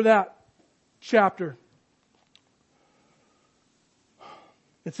remember that chapter?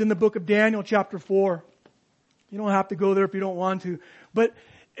 It's in the book of Daniel, chapter 4. You don't have to go there if you don't want to. But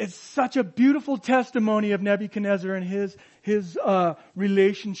it's such a beautiful testimony of Nebuchadnezzar and his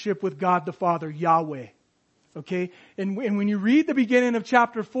relationship with God the Father, Yahweh. Okay? And when you read the beginning of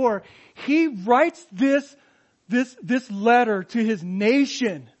chapter 4, he writes this letter to his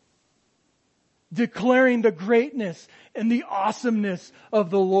nation, declaring the greatness and the awesomeness of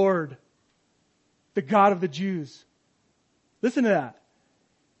the Lord, the God of the Jews. Listen to that.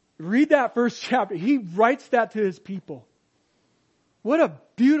 Read that first chapter. He writes that to his people. What a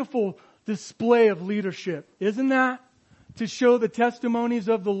beautiful display of leadership, isn't that? To show the testimonies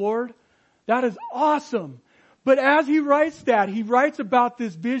of the Lord. That is awesome. But as he writes that, he writes about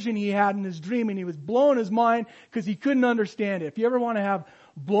this vision he had in his dream, and he was blowing his mind because he couldn't understand it. If you ever want to have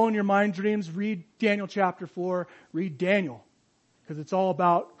blowing your mind dreams, read Daniel chapter 4, read Daniel. Because it's all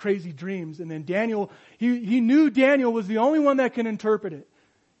about crazy dreams. And then Daniel, he knew Daniel was the only one that can interpret it.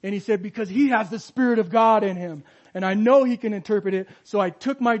 And he said, because he has the Spirit of God in him. And I know he can interpret it. So I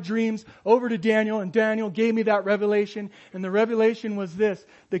took my dreams over to Daniel, and Daniel gave me that revelation. And the revelation was this: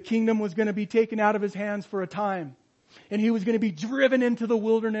 the kingdom was going to be taken out of his hands for a time. And he was going to be driven into the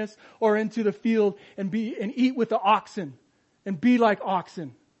wilderness or into the field and eat with the oxen. And be like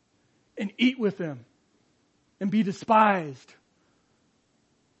oxen. And eat with them. And be despised.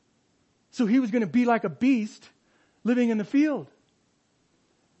 So he was going to be like a beast living in the field.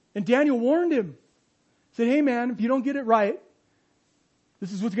 And Daniel warned him. Said, hey man, if you don't get it right,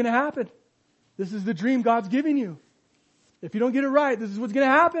 this is what's going to happen. This is the dream God's giving you. If you don't get it right, this is what's going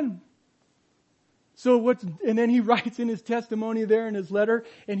to happen. And then he writes in his testimony there in his letter,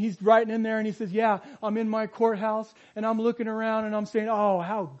 and he's writing in there and he says, yeah, I'm in my courthouse and I'm looking around and I'm saying, oh,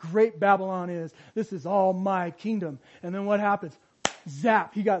 how great Babylon is. This is all my kingdom. And then what happens?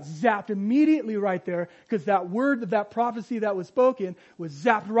 Zap. He got zapped immediately right there because that word, that prophecy that was spoken was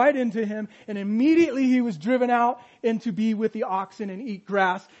zapped right into him, and immediately he was driven out and to be with the oxen and eat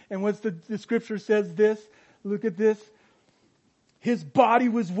grass. And what's the scripture says this? Look at this. His body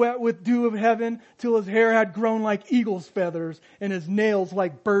was wet with dew of heaven till his hair had grown like eagle's feathers and his nails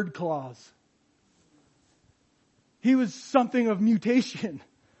like bird claws. He was something of mutation.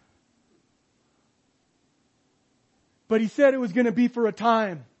 But he said it was going to be for a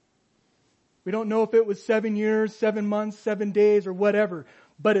time. We don't know if it was 7 years, 7 months, 7 days, or whatever.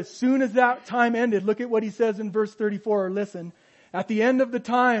 But as soon as that time ended, look at what he says in verse 34, or listen. At the end of the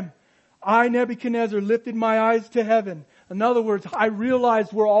time, I, Nebuchadnezzar, lifted my eyes to heaven. In other words, I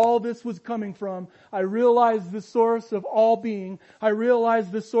realized where all this was coming from. I realized the source of all being. I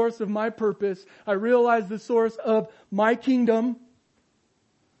realized the source of my purpose. I realized the source of my kingdom.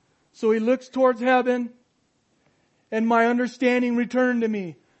 So he looks towards heaven. And my understanding returned to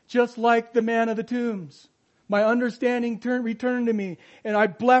me, just like the man of the tombs. My understanding returned to me, and I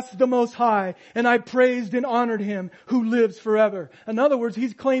blessed the Most High, and I praised and honored Him who lives forever. In other words,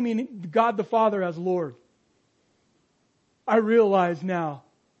 he's claiming God the Father as Lord. I realize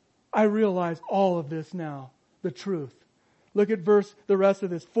all of this now, the truth. Look at the rest of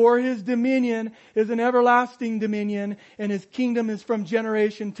this. For His dominion is an everlasting dominion, and His kingdom is from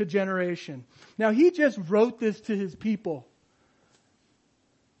generation to generation. Now, He just wrote this to His people.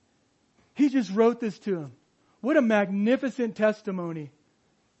 He just wrote this to them. What a magnificent testimony.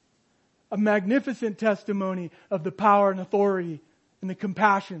 A magnificent testimony of the power and authority and the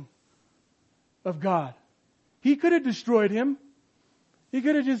compassion of God. He could have destroyed him. He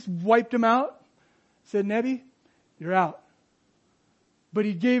could have just wiped him out. Said, Nebi, you're out. But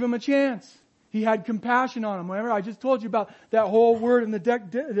He gave him a chance. He had compassion on him. Remember, I just told you about that whole word in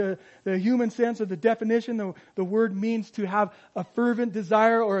the human sense of the definition. The word means to have a fervent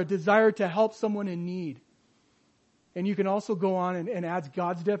desire or a desire to help someone in need. And you can also go on and add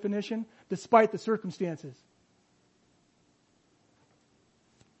God's definition, despite the circumstances.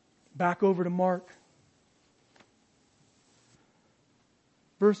 Back over to Mark.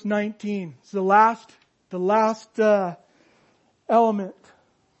 Verse 19. It's the last element.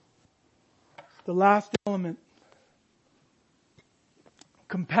 The last element.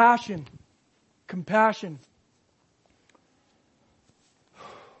 Compassion. Compassion.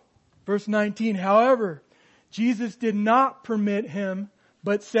 Verse 19. However, Jesus did not permit him,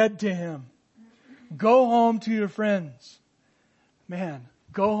 but said to him, go home to your friends. Man,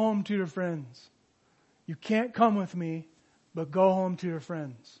 go home to your friends. You can't come with me, but go home to your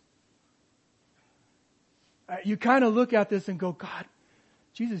friends. You kind of look at this and go, God,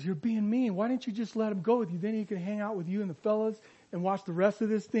 Jesus, you're being mean. Why didn't you just let him go with you? Then he can hang out with you and the fellas and watch the rest of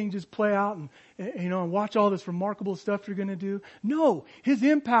this thing just play out and watch all this remarkable stuff you're going to do. No, his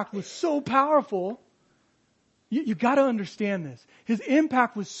impact was so powerful. You got to understand this. His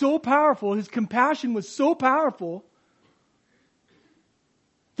impact was so powerful. His compassion was so powerful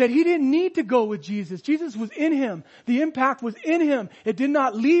that he didn't need to go with Jesus. Jesus was in him. The impact was in him. It did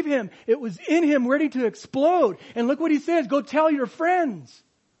not leave him. It was in him, ready to explode. And look what he says, go tell your friends.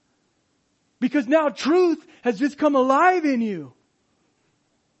 Because now truth has just come alive in you.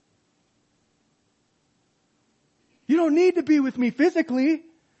 You don't need to be with me physically.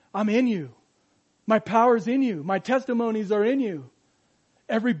 I'm in you. My power's in you. My testimonies are in you.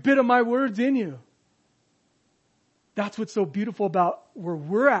 Every bit of my word's in you. That's what's so beautiful about where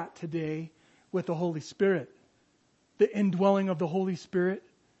we're at today with the Holy Spirit. The indwelling of the Holy Spirit,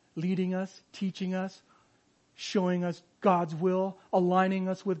 leading us, teaching us, showing us God's will, aligning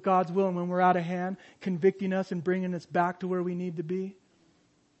us with God's will, and when we're out of hand, convicting us and bringing us back to where we need to be.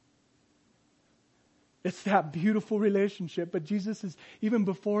 It's that beautiful relationship. But Jesus is, even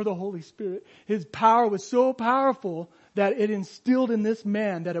before the Holy Spirit, his power was so powerful that it instilled in this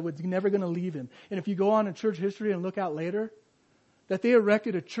man that it was never going to leave him. And if you go on in church history and look out later, that they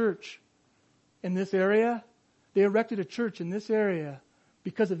erected a church in this area. They erected a church in this area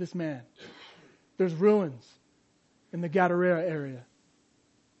because of this man. There's ruins in the Gadara area.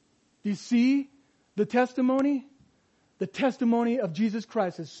 Do you see the testimony? The testimony of Jesus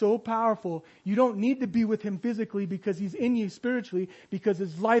Christ is so powerful. You don't need to be with him physically because he's in you spiritually, because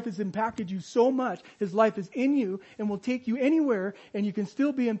his life has impacted you so much. His life is in you and will take you anywhere, and you can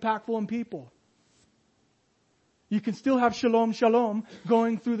still be impactful in people. You can still have shalom, shalom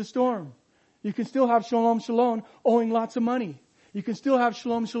going through the storm. You can still have shalom, shalom owing lots of money. You can still have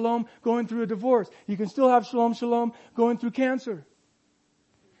shalom, shalom going through a divorce. You can still have shalom, shalom going through cancer.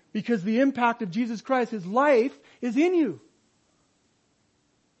 Because the impact of Jesus Christ, his life, is in you.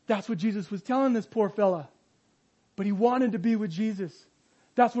 That's what Jesus was telling this poor fella. But he wanted to be with Jesus.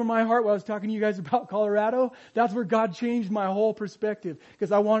 That's where my heart, when I was talking to you guys about Colorado, that's where God changed my whole perspective.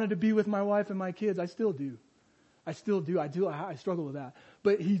 Because I wanted to be with my wife and my kids. I still do. I struggle with that.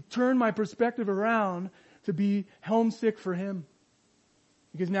 But he turned my perspective around to be homesick for him.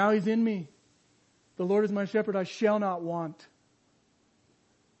 Because now he's in me. The Lord is my shepherd, I shall not want.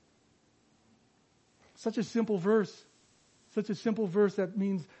 Such a simple verse. Such a simple verse that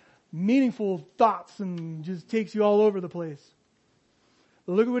means meaningful thoughts and just takes you all over the place.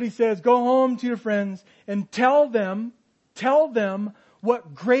 But look at what he says. Go home to your friends and tell them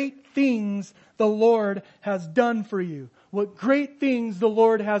what great things the Lord has done for you. What great things the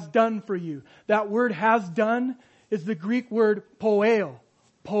Lord has done for you. That word has done is the Greek word poeo.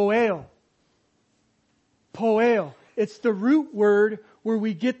 Poeo. Poeo. It's the root word where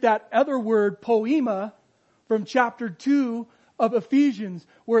we get that other word, poema, from chapter 2 of Ephesians,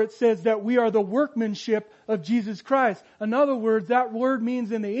 where it says that we are the workmanship of Jesus Christ. In other words, that word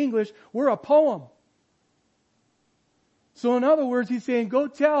means in the English, we're a poem. So in other words, he's saying, go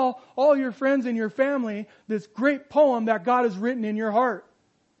tell all your friends and your family this great poem that God has written in your heart.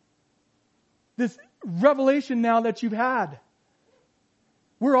 This revelation now that you've had.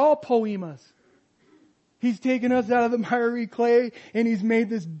 We're all poemas. He's taken us out of the miry clay and he's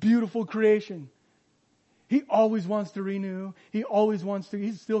made this beautiful creation. He always wants to renew.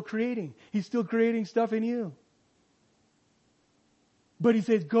 He's still creating. He's still creating stuff in you. But he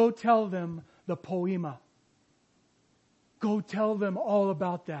says, go tell them the poema. Go tell them all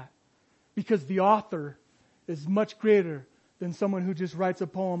about that. Because the author is much greater than someone who just writes a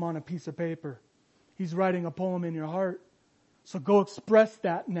poem on a piece of paper. He's writing a poem in your heart. So go express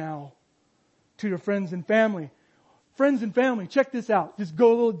that now to your friends and family. Friends and family, check this out. Just go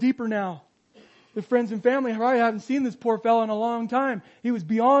a little deeper now. The friends and family, I haven't seen this poor fellow in a long time. He was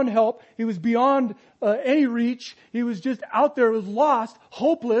beyond help. He was beyond any reach. He was just out there, was lost,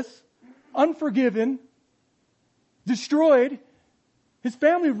 hopeless, unforgiven, destroyed. His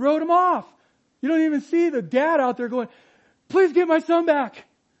family wrote him off. You don't even see the dad out there going, please get my son back.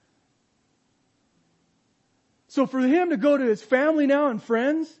 So for him to go to his family now and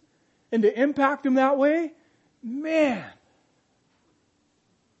friends and to impact them that way, man,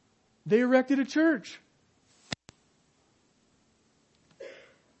 they erected a church.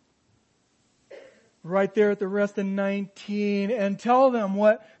 Right there at the rest of 19, and tell them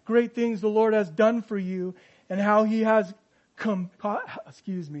what great things the Lord has done for you and how He has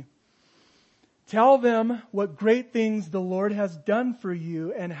Tell them what great things the Lord has done for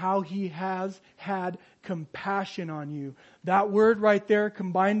you and how He has had compassion on you. That word right there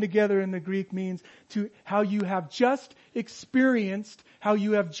combined together in the Greek means to how you have just experienced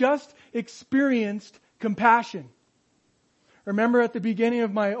compassion. Remember at the beginning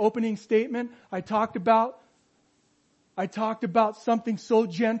of my opening statement, I talked about something so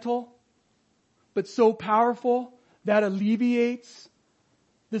gentle, but so powerful that alleviates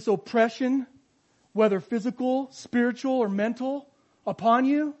this oppression, whether physical, spiritual, or mental, upon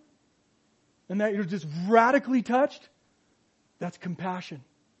you, and that you're just radically touched. That's compassion.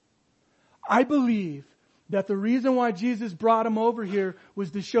 I believe that the reason why Jesus brought him over here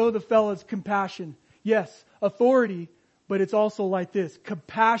was to show the fellas compassion. Yes, authority, but it's also like this,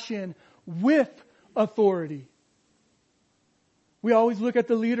 compassion with authority. We always look at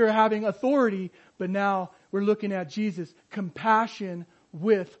the leader having authority, but now we're looking at Jesus, compassion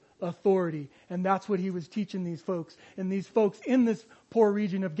with authority. And that's what he was teaching these folks. And these folks in this poor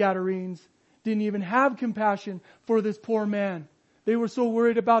region of Gadarenes didn't even have compassion for this poor man. They were so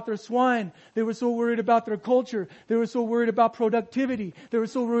worried about their swine. They were so worried about their culture. They were so worried about productivity. They were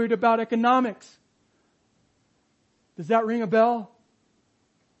so worried about economics. Does that ring a bell?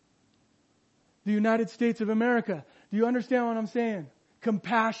 The United States of America. Do you understand what I'm saying?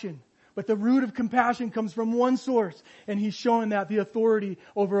 Compassion. But the root of compassion comes from one source, and He's showing that the authority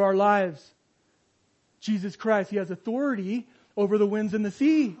over our lives. Jesus Christ, He has authority over the winds and the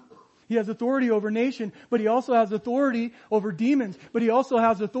sea. He has authority over nation, but He also has authority over demons. But He also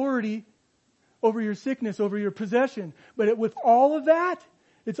has authority over your sickness, over your possession. But with all of that,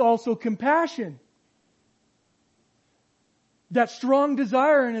 it's also compassion. That strong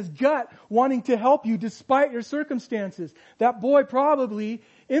desire in his gut wanting to help you despite your circumstances. That boy probably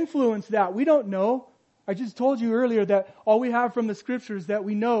influenced that. We don't know. I just told you earlier that all we have from the scriptures that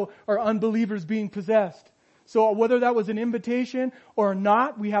we know are unbelievers being possessed. So whether that was an invitation or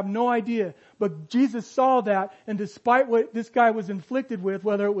not, we have no idea. But Jesus saw that, and despite what this guy was inflicted with,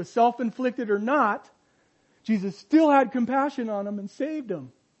 whether it was self-inflicted or not, Jesus still had compassion on him and saved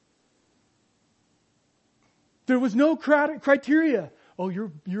him. There was no criteria. Oh,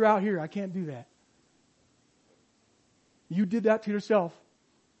 you're out here. I can't do that. You did that to yourself.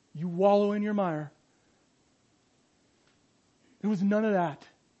 You wallow in your mire. There was none of that.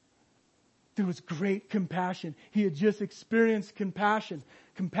 There was great compassion. He had just experienced compassion.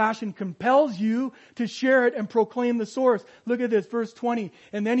 Compassion compels you to share it and proclaim the source. Look at this, verse 20.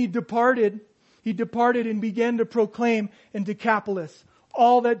 And then he departed and began to proclaim in Decapolis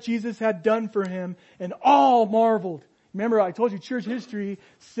all that Jesus had done for him, and all marveled. Remember, I told you church history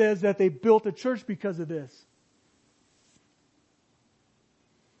says that they built a church because of this.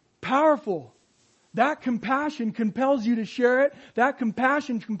 Powerful. That compassion compels you to share it. That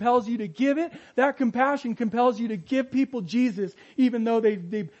compassion compels you to give it. That compassion compels you to give people Jesus, even though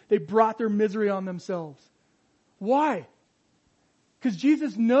they brought their misery on themselves. Why? Because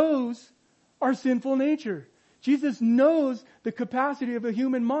Jesus knows our sinful nature. Jesus knows the capacity of a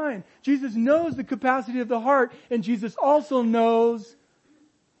human mind. Jesus knows the capacity of the heart. And Jesus also knows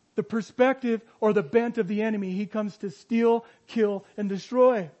the perspective or the bent of the enemy. He comes to steal, kill, and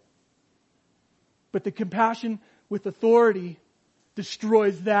destroy. But the compassion with authority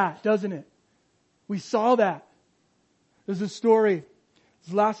destroys that, doesn't it? We saw that. There's a story. It's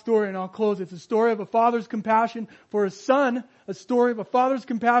the last story, and I'll close. It's a story of a father's compassion for his son. A story of a father's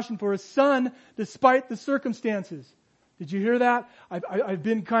compassion for his son despite the circumstances. Did you hear that? I've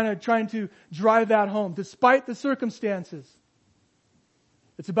been kind of trying to drive that home. Despite the circumstances.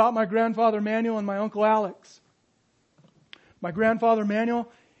 It's about my grandfather Manuel and my uncle Alex. My grandfather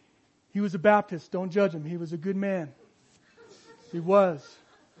Manuel, he was a Baptist. Don't judge him. He was a good man. He was.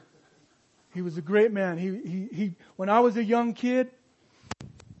 He was a great man. He when I was a young kid,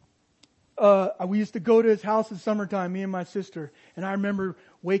 we used to go to his house in summertime, me and my sister. And I remember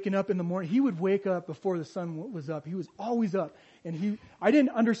waking up in the morning. He would wake up before the sun was up. He was always up. And I didn't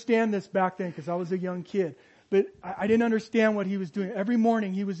understand this back then because I was a young kid. But I didn't understand what he was doing. Every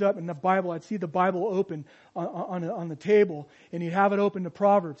morning he was up in the Bible. I'd see the Bible open on the table. And he'd have it open to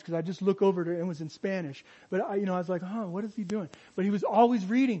Proverbs because I just look over to it and it was in Spanish. But I was like, what is he doing? But he was always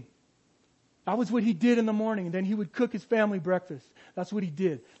reading. That was what he did in the morning. And then he would cook his family breakfast. That's what he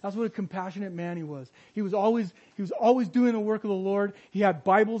did. That's what a compassionate man he was. He was always doing the work of the Lord. He had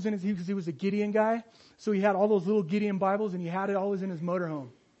Bibles in his, because he was a Gideon guy. So he had all those little Gideon Bibles, and he had it always in his motorhome.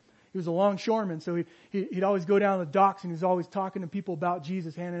 He was a longshoreman, so he'd always go down the docks, and he was always talking to people about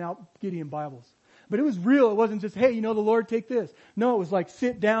Jesus, handing out Gideon Bibles. But it was real. It wasn't just, hey, the Lord, take this. No, it was like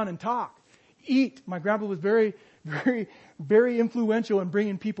sit down and talk. Eat. My grandpa was very, very, very influential in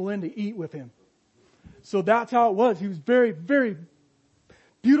bringing people in to eat with him. So that's how it was. He was very, very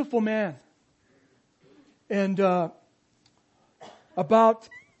beautiful man. And about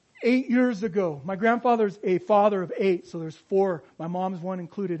 8 years ago, my grandfather's a father of 8, so there's 4. My mom's one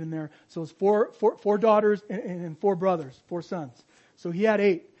included in there. So it's four daughters and 4 brothers, 4 sons. So he had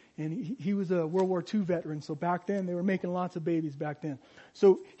 8. And he was a World War II veteran. So back then, they were making lots of babies back then.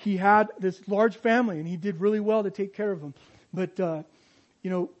 So he had this large family, and he did really well to take care of them. But,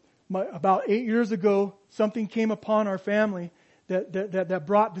 about 8 years ago, something came upon our family that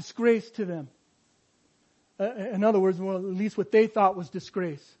brought disgrace to them. In other words, well, at least what they thought was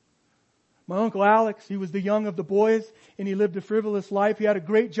disgrace. My Uncle Alex, he was the young of the boys, and he lived a frivolous life. He had a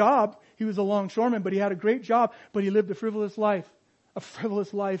great job. He was a longshoreman, but he had a great job, but he lived a frivolous life. A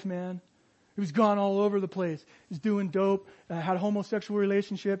frivolous life, man. He was gone all over the place. He was doing dope, had homosexual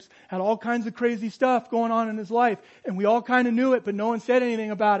relationships, had all kinds of crazy stuff going on in his life. And we all kind of knew it, but no one said anything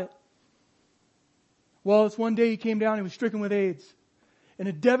about it. Well, this one day he came down, he was stricken with AIDS. And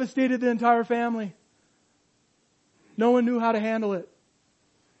it devastated the entire family. No one knew how to handle it.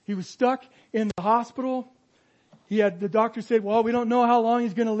 He was stuck in the hospital. The doctor said, well, we don't know how long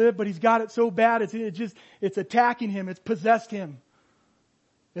he's going to live, but he's got it so bad, it's attacking him. It's possessed him.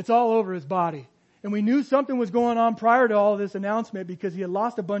 It's all over his body. And we knew something was going on prior to all this announcement because he had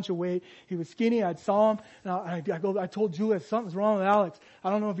lost a bunch of weight. He was skinny. I saw him. And I told Julia, something's wrong with Alex. I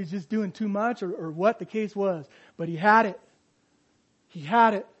don't know if he's just doing too much or what the case was. But he had it. He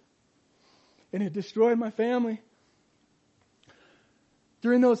had it. And it destroyed my family.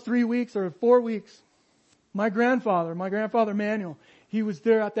 During those 3 weeks or 4 weeks, my grandfather Manuel, he was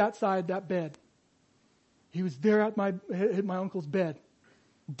there at that side, that bed. He was there at my uncle's bed.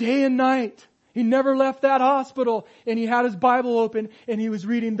 Day and night. He never left that hospital, and he had his Bible open, and he was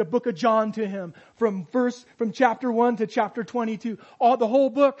reading the book of John to him from chapter 1 to chapter 22. The whole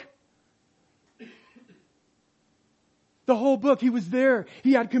book. The whole book. He was there.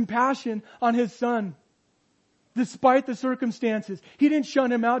 He had compassion on his son. Despite the circumstances. He didn't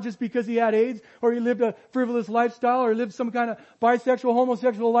shun him out just because he had AIDS or he lived a frivolous lifestyle or lived some kind of bisexual,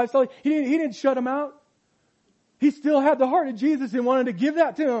 homosexual lifestyle. He didn't shut him out. He still had the heart of Jesus and wanted to give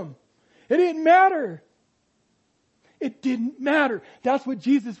that to him. It didn't matter. It didn't matter. That's what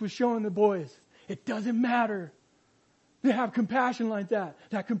Jesus was showing the boys. It doesn't matter. They have compassion like that.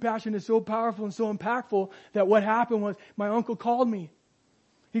 That compassion is so powerful and so impactful that what happened was my uncle called me.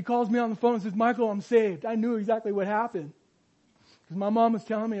 He calls me on the phone and says, Michael, I'm saved. I knew exactly what happened because my mom was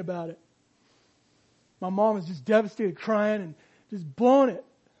telling me about it. My mom was just devastated, crying and just blowing it.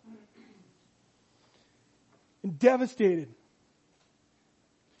 And devastated.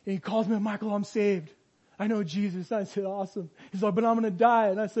 And he calls me, Michael, I'm saved. I know Jesus. I said, awesome. He's like, but I'm going to die.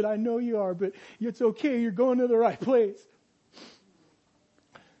 And I said, I know you are, but it's okay. You're going to the right place.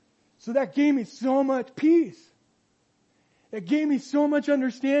 So that gave me so much peace. It gave me so much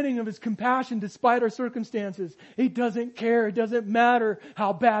understanding of His compassion despite our circumstances. He doesn't care. It doesn't matter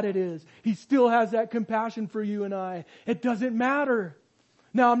how bad it is. He still has that compassion for you and I. It doesn't matter.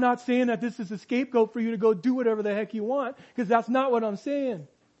 Now, I'm not saying that this is a scapegoat for you to go do whatever the heck you want, because that's not what I'm saying.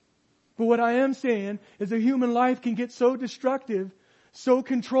 But what I am saying is that human life can get so destructive, so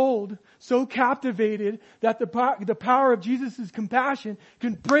controlled, so captivated that the power of Jesus' compassion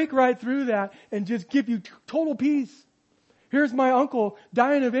can break right through that and just give you total peace. Here's my uncle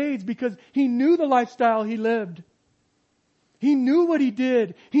dying of AIDS because he knew the lifestyle he lived. He knew what he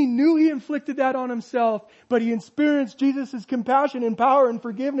did. He knew he inflicted that on himself, but he experienced Jesus' compassion and power and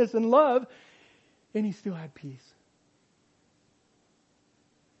forgiveness and love, and he still had peace.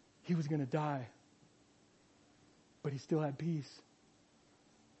 He was going to die, but he still had peace.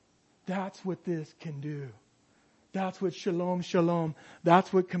 That's what this can do. That's what shalom, shalom.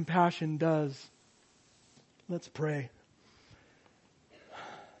 That's what compassion does. Let's pray.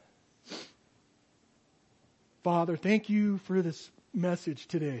 Father, thank you for this message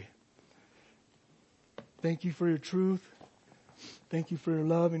today. Thank you for your truth. Thank you for your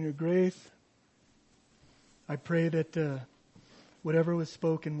love and your grace. I pray that whatever was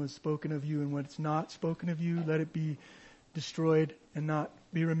spoken of you, and what's not spoken of you, let it be destroyed and not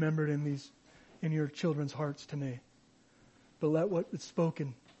be remembered in your children's hearts today. But let what is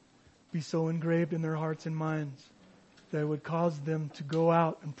spoken be so engraved in their hearts and minds that it would cause them to go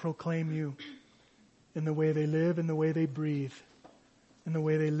out and proclaim you in the way they live, in the way they breathe, in the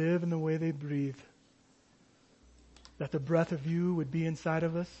way they live, in the way they breathe. That the breath of you would be inside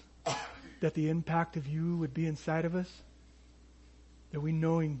of us, that the impact of you would be inside of us, that we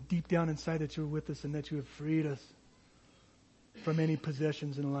knowing deep down inside that you're with us and that you have freed us from any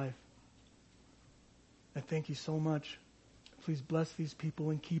possessions in life. I thank you so much. Please bless these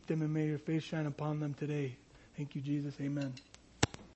people and keep them, and may your face shine upon them today. Thank you, Jesus. Amen.